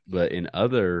dock, but in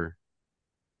other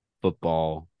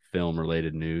football film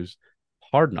related news,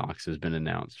 Hard Knocks has been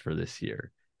announced for this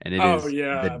year, and it Oh is the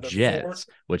yeah, the four. Jets,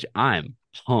 which I'm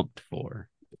pumped for.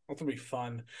 That's gonna be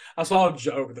fun. I saw a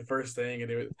joke the first thing,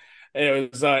 and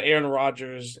it was Aaron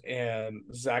Rodgers and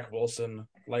Zach Wilson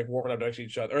like warming up next to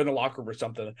each other or in the locker room or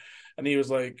something, and he was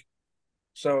like,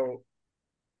 "So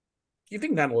you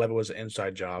think 9/11 was an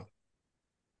inside job?"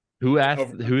 Who asked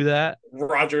Of who that?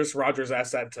 Rodgers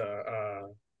asked that to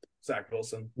Zach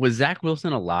Wilson. Was Zach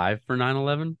Wilson alive for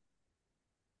 9/11?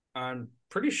 I'm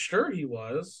pretty sure he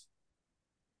was.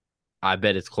 I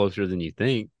bet it's closer than you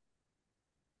think.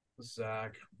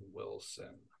 Zach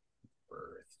Wilson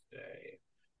birthday.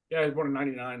 Yeah, he was born in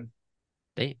 '99.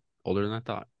 Damn, older than I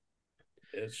thought.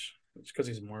 It's because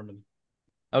he's Mormon.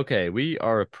 Okay, we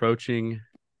are approaching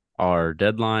our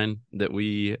deadline that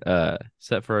we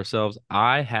set for ourselves.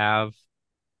 I have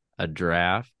a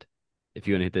draft. If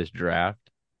you want to hit this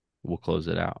draft, we'll close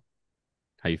it out.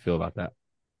 How you feel about that?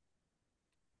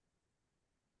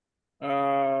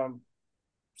 Um,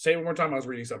 Say it one more time. I was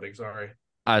reading something. Sorry.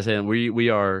 I was saying we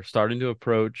are starting to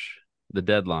approach the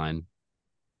deadline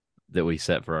that we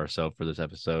set for ourselves for this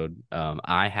episode.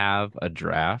 I have a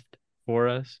draft for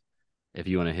us. If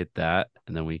you want to hit that,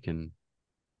 and then we can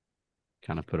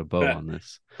kind of put a bow Bet. on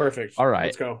this. Perfect. All right.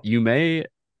 Let's go. You may,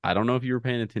 I don't know if you were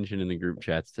paying attention in the group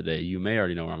chats today. You may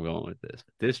already know where I'm going with this.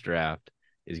 This draft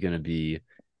is going to be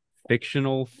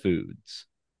fictional foods,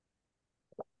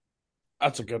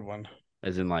 That's a good one.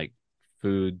 as in like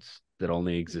foods that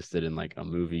only existed in like a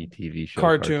movie, TV show,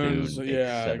 Cartoons. cartoon,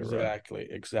 Yeah, etc. exactly.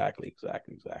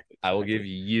 I will give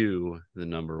you the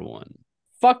number one.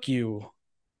 Fuck you.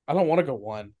 I don't want to go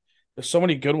one. There's so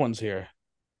many good ones here.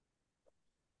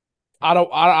 I don't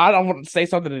want to say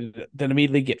something that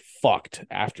immediately get fucked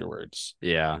afterwards.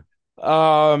 Yeah.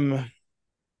 Um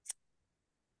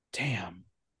damn.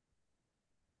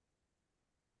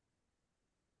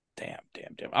 Damn.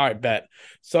 All right, bet.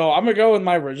 So I'm gonna go with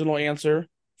my original answer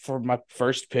for my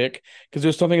first pick because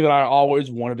there's something that I always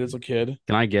wanted as a kid.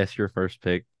 Can I guess your first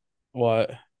pick?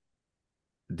 What?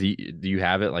 Do you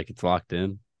have it like it's locked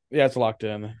in? Yeah, it's locked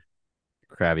in.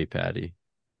 Krabby Patty.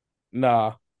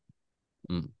 Nah,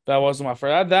 Mm. that wasn't my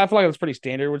first. I feel like that's pretty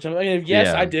standard. Which I mean,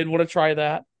 yes, I Yeah. did want to try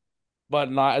that,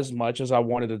 but not as much as I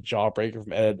wanted a jawbreaker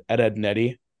from Ed and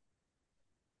Eddie.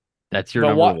 That's your But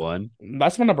number what? one?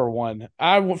 That's my number one.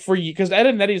 For you because Ed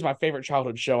and Eddie is my favorite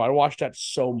childhood show. I watched that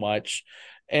so much,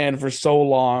 and for so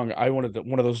long, I wanted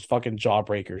one of those fucking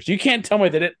jawbreakers. You can't tell me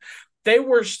that it. They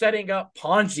were setting up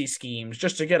Ponzi schemes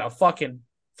just to get a fucking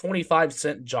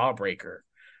 25-cent jawbreaker.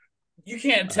 You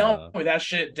can't tell Uh, me that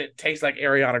shit that tastes like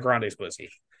Ariana Grande's pussy.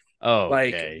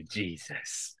 Like okay,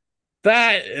 Jesus.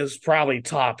 that is probably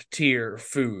top tier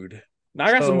food. Now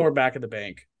I got some more So back in the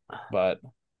bank, but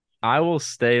I will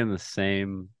stay in the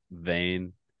same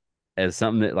vein as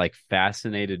something that like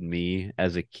fascinated me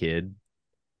as a kid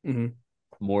mhm.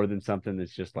 more than something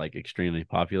that's just like extremely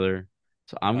popular.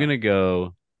 So I'm uh, gonna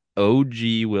go OG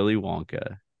Willy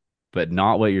Wonka, but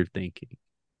not what you're thinking.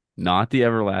 Not the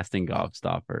everlasting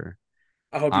gobstopper.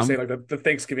 I hope you say I'm like the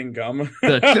Thanksgiving gum.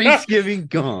 the Thanksgiving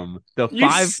gum, the You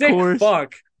five sick course.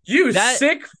 fuck. You That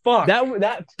sick fuck.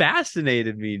 that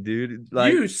fascinated me, dude.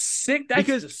 Like You sick. That's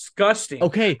because disgusting.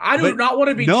 okay, I do but not want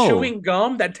to be no, chewing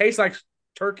gum that tastes like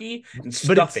turkey and but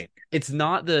stuffing. it's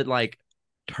not the like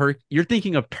turkey. You're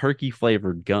thinking of turkey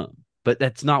flavored gum, but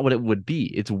that's not what it would be.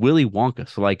 It's Willy Wonka.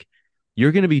 So like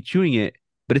you're gonna be chewing it,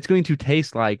 but it's going to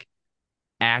taste like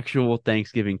actual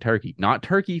Thanksgiving turkey, not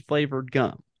turkey flavored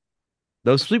gum.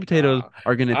 Those sweet potatoes Uh,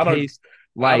 are going to I don't. taste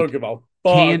I don't like give a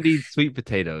fuck. candied sweet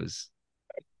potatoes.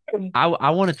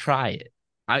 I want to try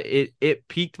it. It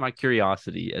piqued my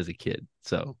curiosity as a kid.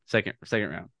 So second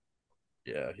round.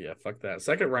 Yeah, yeah. Fuck that.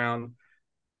 Second round.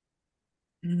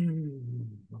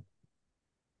 Man.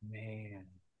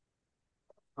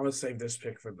 I'm gonna save this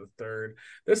pick for the third.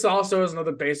 This also is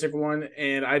another basic one,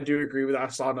 and I do agree with. I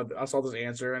saw this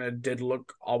answer, and it did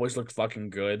always looked fucking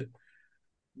good.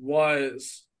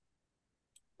 Was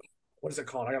what is it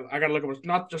called? I got to look at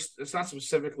not just. It's not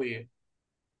specifically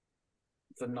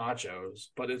the nachos,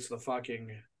 but it's the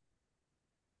fucking.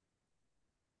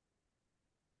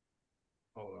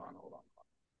 Hold on.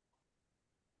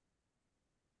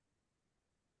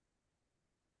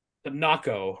 The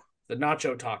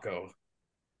nacho taco,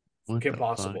 What Kim the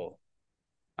fuck? Possible.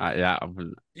 Yeah,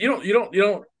 You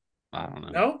don't. I don't know.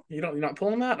 No, you don't. You're not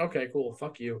pulling that. Okay, cool.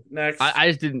 Fuck you. Next. I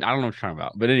just didn't. I don't know what you're talking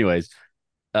about. But anyways,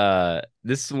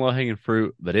 this is some low hanging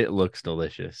fruit, but it looks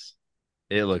delicious.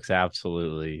 It looks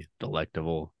absolutely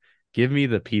delectable. Give me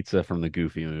the pizza from the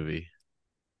Goofy movie.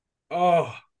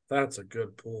 Oh, that's a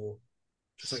good pull.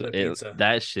 Just like So the pizza.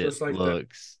 that shit Just like that.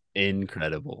 looks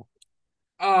incredible.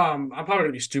 I'm probably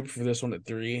gonna be stupid for this one at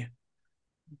three,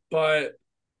 but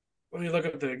let me look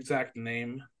at the exact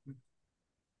name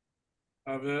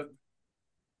of it.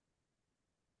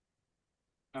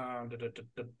 Da, da, da,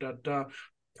 da, da, da.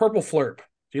 Purple Flurp. Do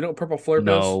you know what Purple Flurp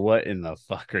No, is? what in the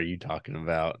fuck are you talking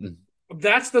about?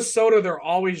 That's the soda they're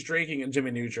always drinking in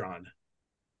Jimmy Neutron.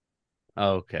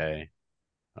 Okay,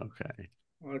 okay.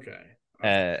 Okay.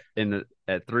 Okay.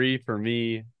 At three for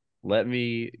me, let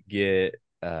me get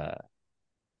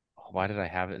why did I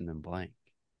have it in the blank?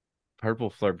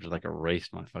 Purple Flurp just like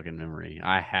erased my fucking memory.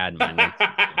 I had my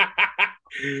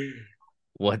notes.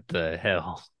 What the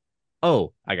hell?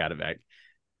 Oh, I got it back.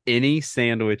 Any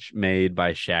sandwich made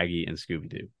by Shaggy and Scooby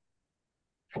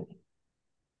Doo.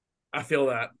 I feel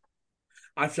that.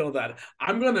 I feel that.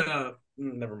 I'm gonna.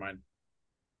 Never mind.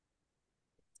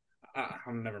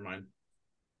 Never mind.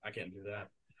 I can't do that.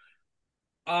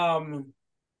 Um,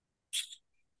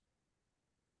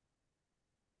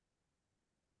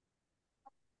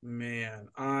 man,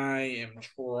 I am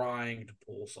trying to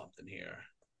pull something here.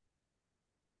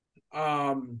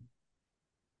 Um,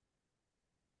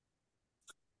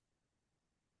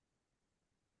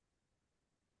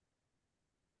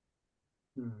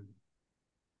 hmm,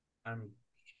 I'm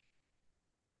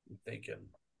thinking,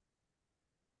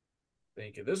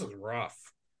 thinking. This is rough.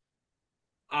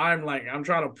 I'm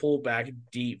trying to pull back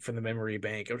deep from the memory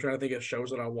bank. I'm trying to think of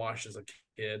shows that I watched as a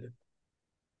kid.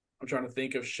 I'm trying to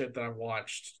think of shit that I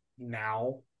watched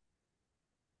now.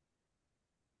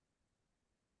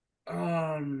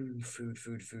 Food.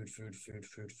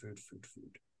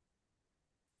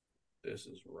 This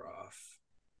is rough.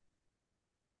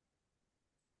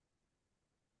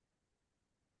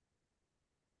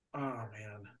 Oh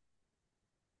man.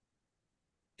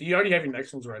 Do you already have your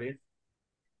next ones ready?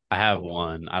 I have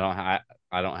one. I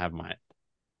don't have my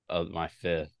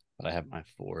fifth, but I have my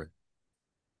fourth.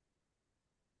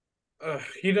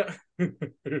 You know,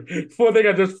 one thing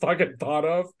I just fucking thought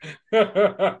of: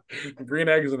 green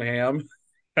eggs and ham.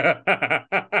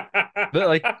 But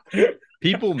like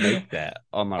people make that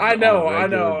on a I regular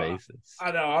know, basis.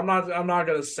 I know. I'm not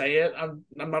gonna say it. I'm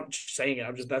not saying it.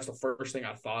 I'm just that's the first thing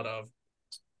I thought of.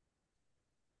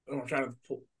 I'm trying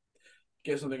to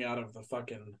get something out of the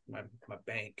fucking my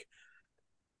bank.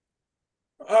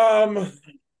 Um,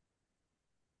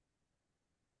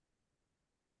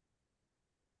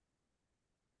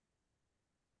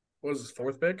 What was his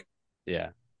fourth pick? Yeah.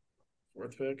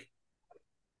 Fourth pick.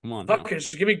 Come on now. Fuck it,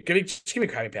 just give me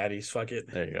Krabby Patties. Fuck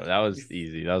it. There you go. That was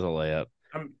easy. That was a layup.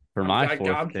 I'm, For my fourth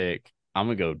I'm pick, I'm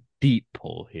gonna go deep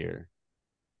pull here.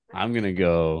 I'm gonna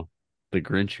go the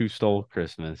Grinch Who Stole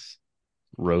Christmas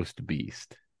roast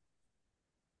beast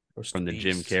roast from the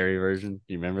Jim beast. Carrey version.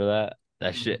 You remember that?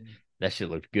 Mm. That shit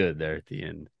looked good there at the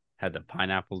end. Had the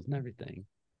pineapples and everything.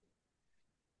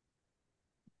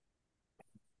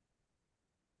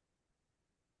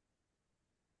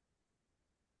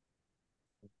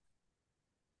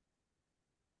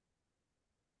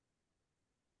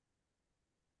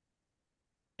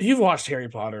 You've watched Harry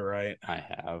Potter, right? I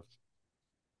have.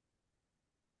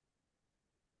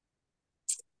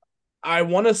 I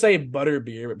want to say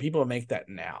butterbeer, but people make that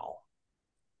now,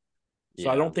 so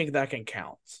I Yeah. don't think that can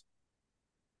count.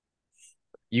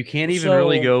 You can't even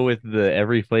really So go with the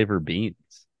every flavor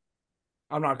beans.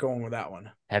 I'm not going with that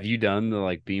one. Have you done the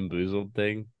like Bean Boozled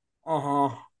thing?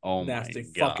 Uh-huh. Oh my Nasty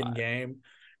fucking God. game.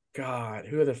 God,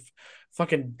 who are the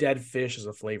fucking dead fish as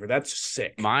a flavor? That's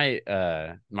sick. My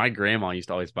grandma used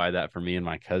to always buy that for me and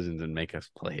my cousins and make us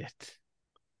play it.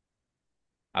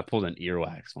 I pulled an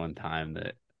earwax one time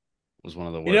that was one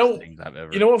of the You worst know, things I've you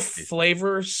ever know what tasted.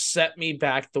 flavor set me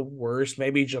back the worst?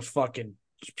 Maybe just fucking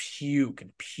puke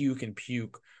and puke and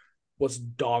puke was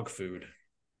dog food.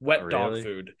 Oh, Wet dog really?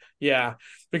 food. Yeah.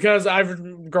 Because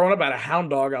I've grown up at a hound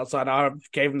dog outside. I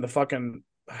gave him the fucking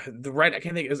the red I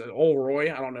can't think is it Old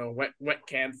Roy? I don't know. Wet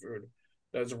canned food.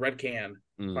 That was a red can.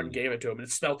 I Mm, gave it to him and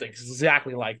it smelled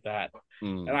exactly like that.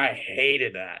 And mm. I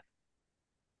hated that.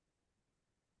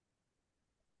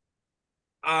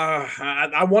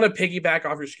 I want to piggyback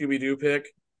off your Scooby Doo pick.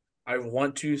 I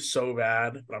want to so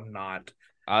bad, but I'm not.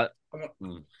 I I'm,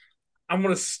 mm. I'm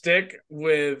gonna stick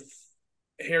with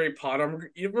Harry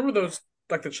Potter. You remember those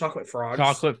like the chocolate frogs?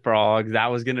 Chocolate frogs. That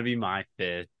was gonna be my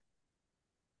fifth.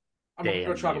 I'm gonna go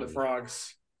Damn chocolate you.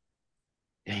 frogs.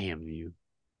 Damn you.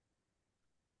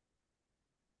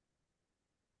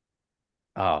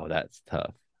 Oh, that's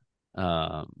tough.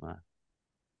 Um,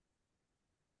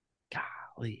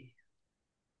 golly.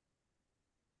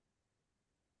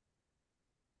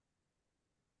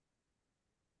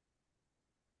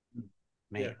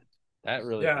 Man, Yeah, that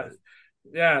really yeah, hurt.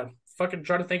 yeah. Fucking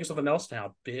try to think of something else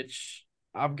now, bitch.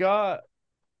 I've got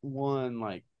one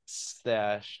like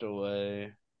stashed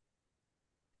away,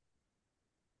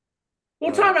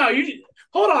 Well, time but out. You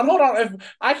hold on. If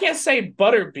I can't say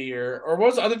butterbeer, or what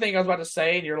was the other thing I was about to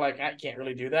say, and you're like, I can't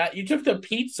really do that. You took the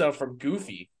pizza from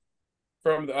Goofy,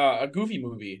 from a Goofy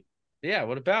movie. yeah,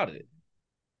 what about it?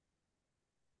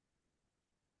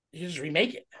 You just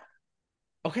remake it.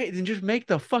 Okay, then just make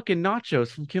the fucking nachos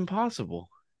from Kim Possible.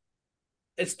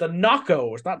 It's the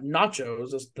Naco. It's not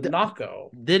nachos. It's the Th- Naco.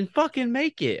 then fucking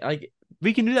make it. Like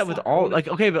we can do that with Fuck. I all would have. like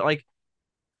okay, but like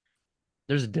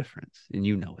there's a difference and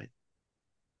you know it.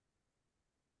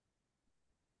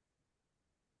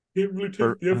 Can't really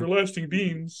For take the everlasting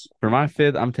beans. for my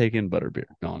fifth, I'm taking butterbeer.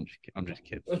 No, I'm just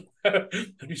kidding.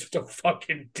 That'd be such a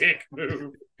fucking dick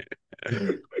move.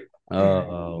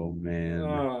 Oh man.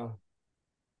 uh,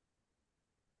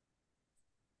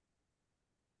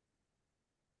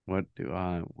 What do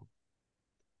I want?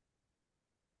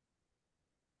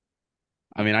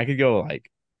 I mean, I could go like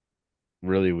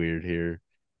really weird here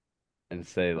and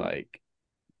say like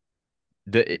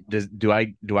do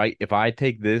I if I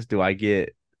take this, do I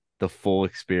get the full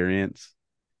experience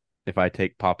if I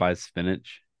take Popeye's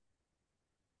spinach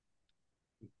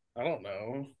I don't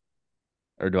know.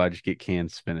 or do I just get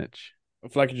canned spinach? I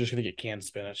feel like you're just gonna get canned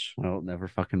spinach. Well, never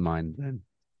fucking mind then.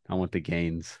 I want the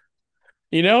gains.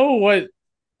 You know what?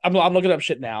 I'm looking up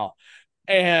shit now,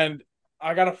 and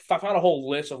I found a whole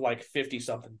list of like 50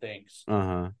 something things,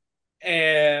 Uh-huh.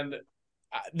 and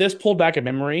this pulled back a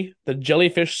memory. The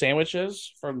jellyfish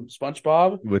sandwiches from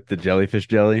SpongeBob. With the jellyfish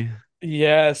jelly.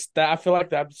 Yes, that I feel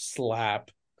like that slap.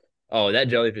 Oh, that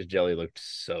jellyfish jelly looked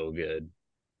so good.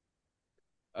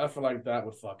 I feel like that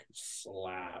would fucking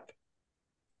slap.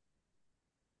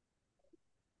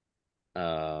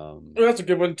 Um, Oh, that's a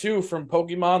good one too from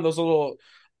Pokemon. Those little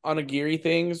onigiri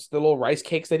things, the little rice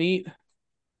cakes that eat.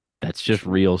 that's just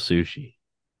real sushi.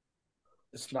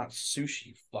 It's not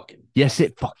sushi, fucking Yes, dumb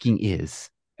it fuck. fucking is.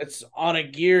 It's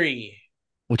onigiri.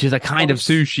 Which is a That's kind called a. of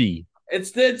sushi.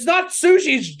 It's not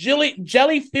sushi. It's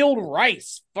jelly filled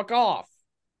rice. Fuck off.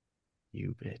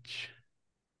 You bitch.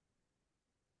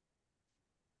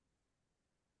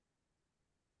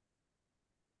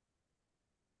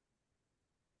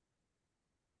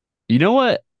 You know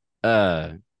what?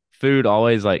 Uh, Food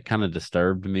always like kind of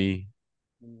disturbed me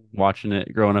watching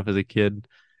it growing up as a kid.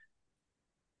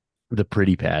 The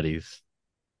pretty patties.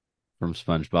 from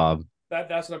SpongeBob.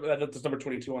 That's number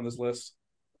 22 on this list.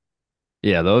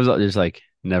 Yeah, those are just like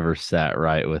never sat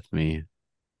right with me.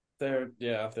 They're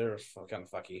kind of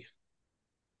fucky.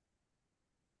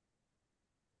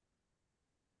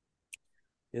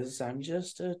 Yes, I'm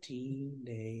just a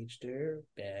teenage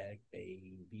dirtbag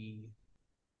baby.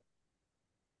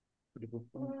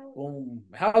 Boom.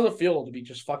 How does it feel to be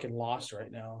just fucking lost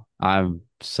right now? I'm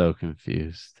so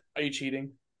confused. Are you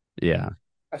cheating? Yeah,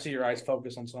 I see your eyes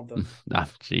focus on something, I'm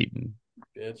cheating.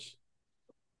 bitch.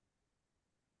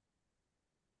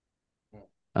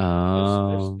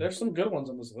 Um, There's some good ones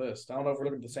on this list. I don't know if we're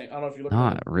looking at the same. I don't know if you're looking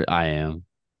at not them. I am.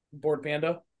 Board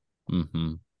Panda.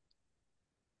 Hmm.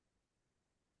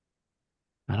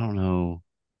 I don't know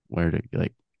where to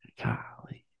like.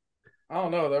 Golly. I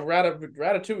don't know. The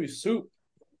Ratatouille soup.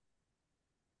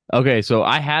 Okay, so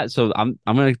I'm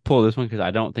gonna pull this one because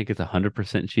I don't think it's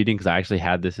 100% cheating because I actually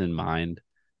had this in mind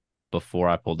before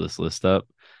I pulled this list up.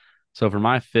 So for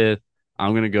my fifth,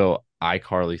 I'm gonna go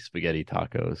iCarly spaghetti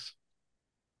tacos.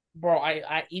 Bro,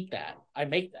 I eat that. I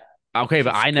make that. Okay,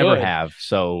 but Shit's I never good. have.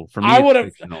 So for me, I it's would have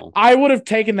fictional. I would have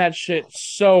taken that shit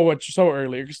so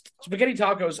earlier. 'Cause spaghetti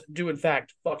tacos do in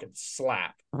fact fucking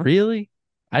slap. Really?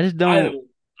 I just I don't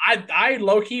I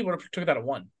low key would have took that at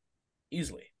one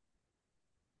easily,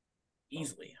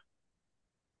 easily.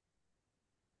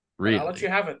 But I'll let really. you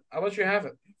have it. I'll let you have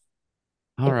it.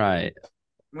 All right.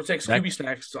 I'm gonna take That Scooby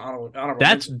Snacks to honorable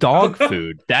that's mention. dog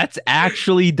food. That's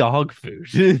actually dog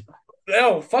food.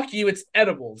 No, fuck you. It's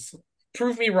edibles.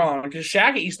 Prove me wrong, because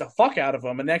Shaggy eats the fuck out of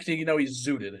them, and next thing you know, he's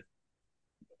zooted.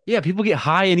 Yeah, people get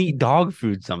high and eat dog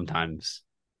food sometimes.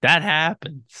 That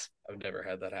happens. I've never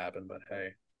had that happen, but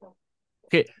hey,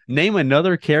 Okay, name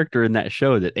another character in that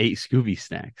show that ate Scooby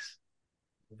snacks.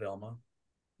 Velma.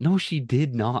 No, she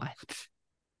did not.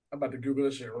 I'm about to Google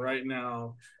this shit right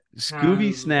now. Scooby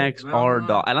Has snacks are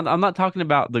dog, Velma and I'm not talking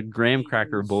about the graham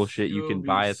cracker eaten bullshit you can Scooby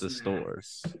buy at the store.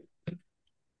 snacks?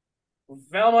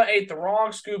 Velma ate the wrong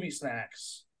Scooby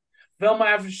snacks. Velma,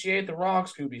 after she ate the wrong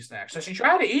Scooby snacks, so she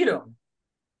tried to eat them.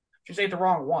 She just ate the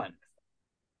wrong one.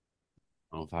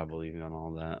 I don't know if I believe you on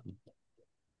all that.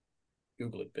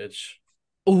 Google it, bitch.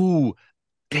 Ooh,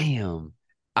 damn.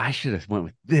 I should have went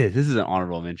with this. This is an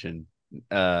honorable mention.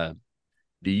 Uh,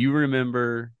 do you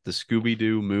remember the Scooby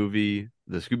Doo movie,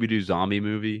 the Scooby Doo zombie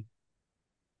movie,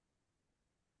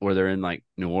 where they're in like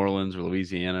New Orleans or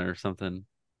Louisiana or something?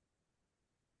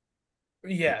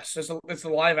 Yes, it's a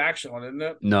live action one, isn't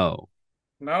it? No,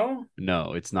 No.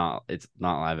 no, it's not. It's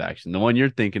not live action. The one you're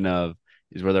thinking of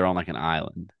is where they're on like an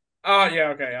island. Oh yeah,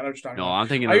 okay. I know what you're talking No, about. I'm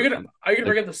thinking of Are you gonna like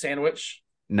bring up the sandwich?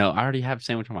 no. I already have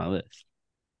sandwich on my list.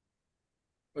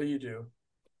 Well, you do.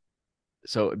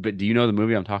 So, but do you know the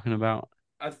movie I'm talking about?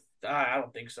 I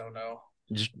don't think so. No.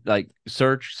 Just like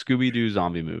search Scooby Doo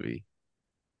zombie movie.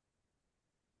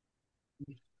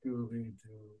 Scooby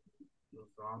Doo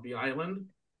Zombie Island.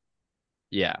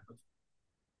 Yeah,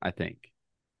 I think.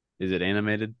 Is it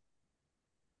animated?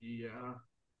 Yeah.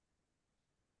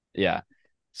 Yeah.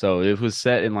 So it was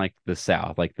set in like the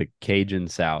South, like the Cajun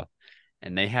South,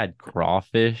 and they had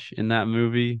crawfish in that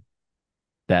movie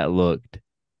that looked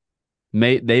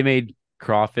made they made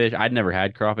crawfish. I'd never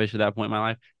had crawfish at that point in my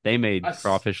life. They made I,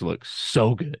 crawfish look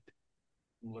so good.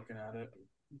 am looking at it.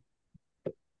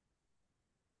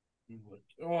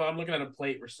 Oh, I'm looking at a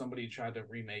plate where somebody tried to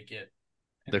remake it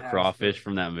and The has the crawfish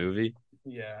from that movie.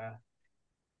 yeah.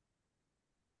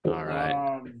 All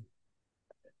right.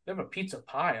 They have a pizza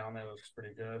pie on there that looks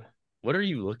pretty good. What are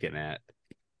you looking at?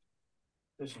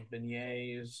 There's some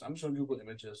beignets. I'm just on Google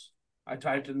Images. I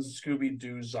typed in Scooby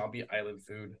Doo Zombie Island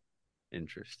food.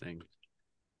 Interesting.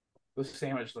 This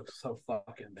sandwich looks so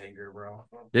fucking banger, bro.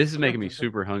 This is making me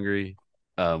super hungry.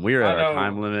 We are at I our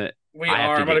time know limit. we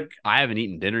are. I haven't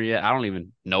eaten dinner yet. I don't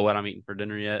even know what I'm eating for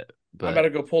dinner yet, I'm about but to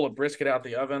go pull a brisket out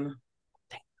the oven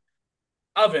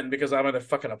because I'm in a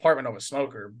fucking apartment of a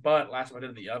smoker. But last time I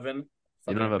did the oven,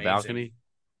 you don't fucking have a amazing. balcony.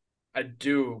 I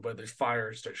do, but there's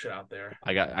fire shit out there.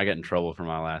 I got in trouble for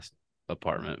my last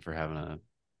apartment for having a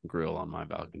grill on my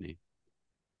balcony.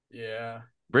 Yeah,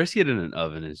 Brisket in an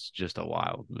oven is just a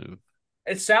wild move.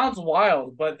 it sounds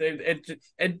wild, but the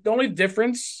only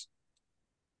difference,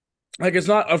 like it's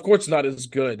not. Of course, it's not as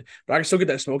good, but I can still get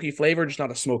that smoky flavor, just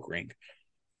not a smoke ring.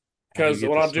 How do you Because get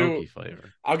what the I'll do, smoky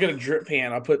flavor? I'll get a drip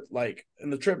pan. I'll put like in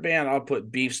the drip pan, I'll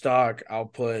put beef stock. I'll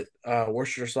put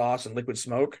Worcestershire sauce and liquid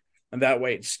smoke, and that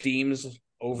way it steams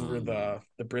over Mm,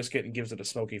 the brisket and gives it a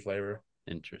smoky flavor.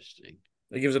 interesting.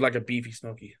 It gives it like a beefy,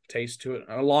 smoky taste to it,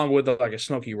 along with like a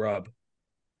smoky rub.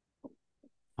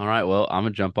 All right, well, I'm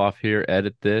gonna jump off here,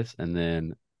 edit this, and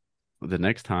then the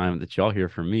next time that y'all hear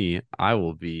from me, I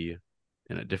will be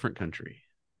in a different country.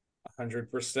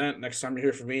 100%. Next time you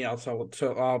hear from me,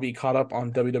 I'll be caught up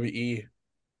on WWE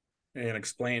and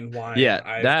explain why Yeah,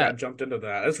 I've got that jumped into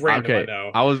that. It's random, I okay.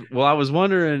 know. I was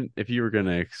wondering if you were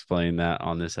gonna explain that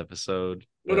on this episode,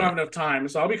 We don't have but enough time,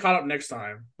 so I'll be caught up next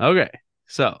time okay.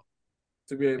 So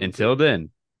to be able until to. then,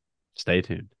 stay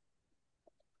tuned.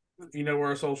 You know where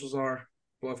our socials are.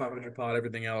 Below 500 pod,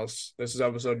 everything else. This is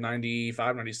episode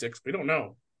 95, 96. We don't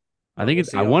know, I but think we'll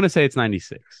it's see I how. want to say it's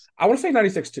 96. I want to say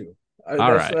 96 too. All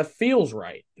right. That feels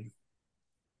right.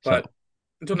 So But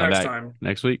until come next back time.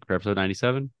 next week for episode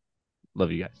 97.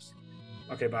 Love you guys.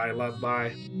 Okay, bye. Love,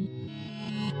 bye.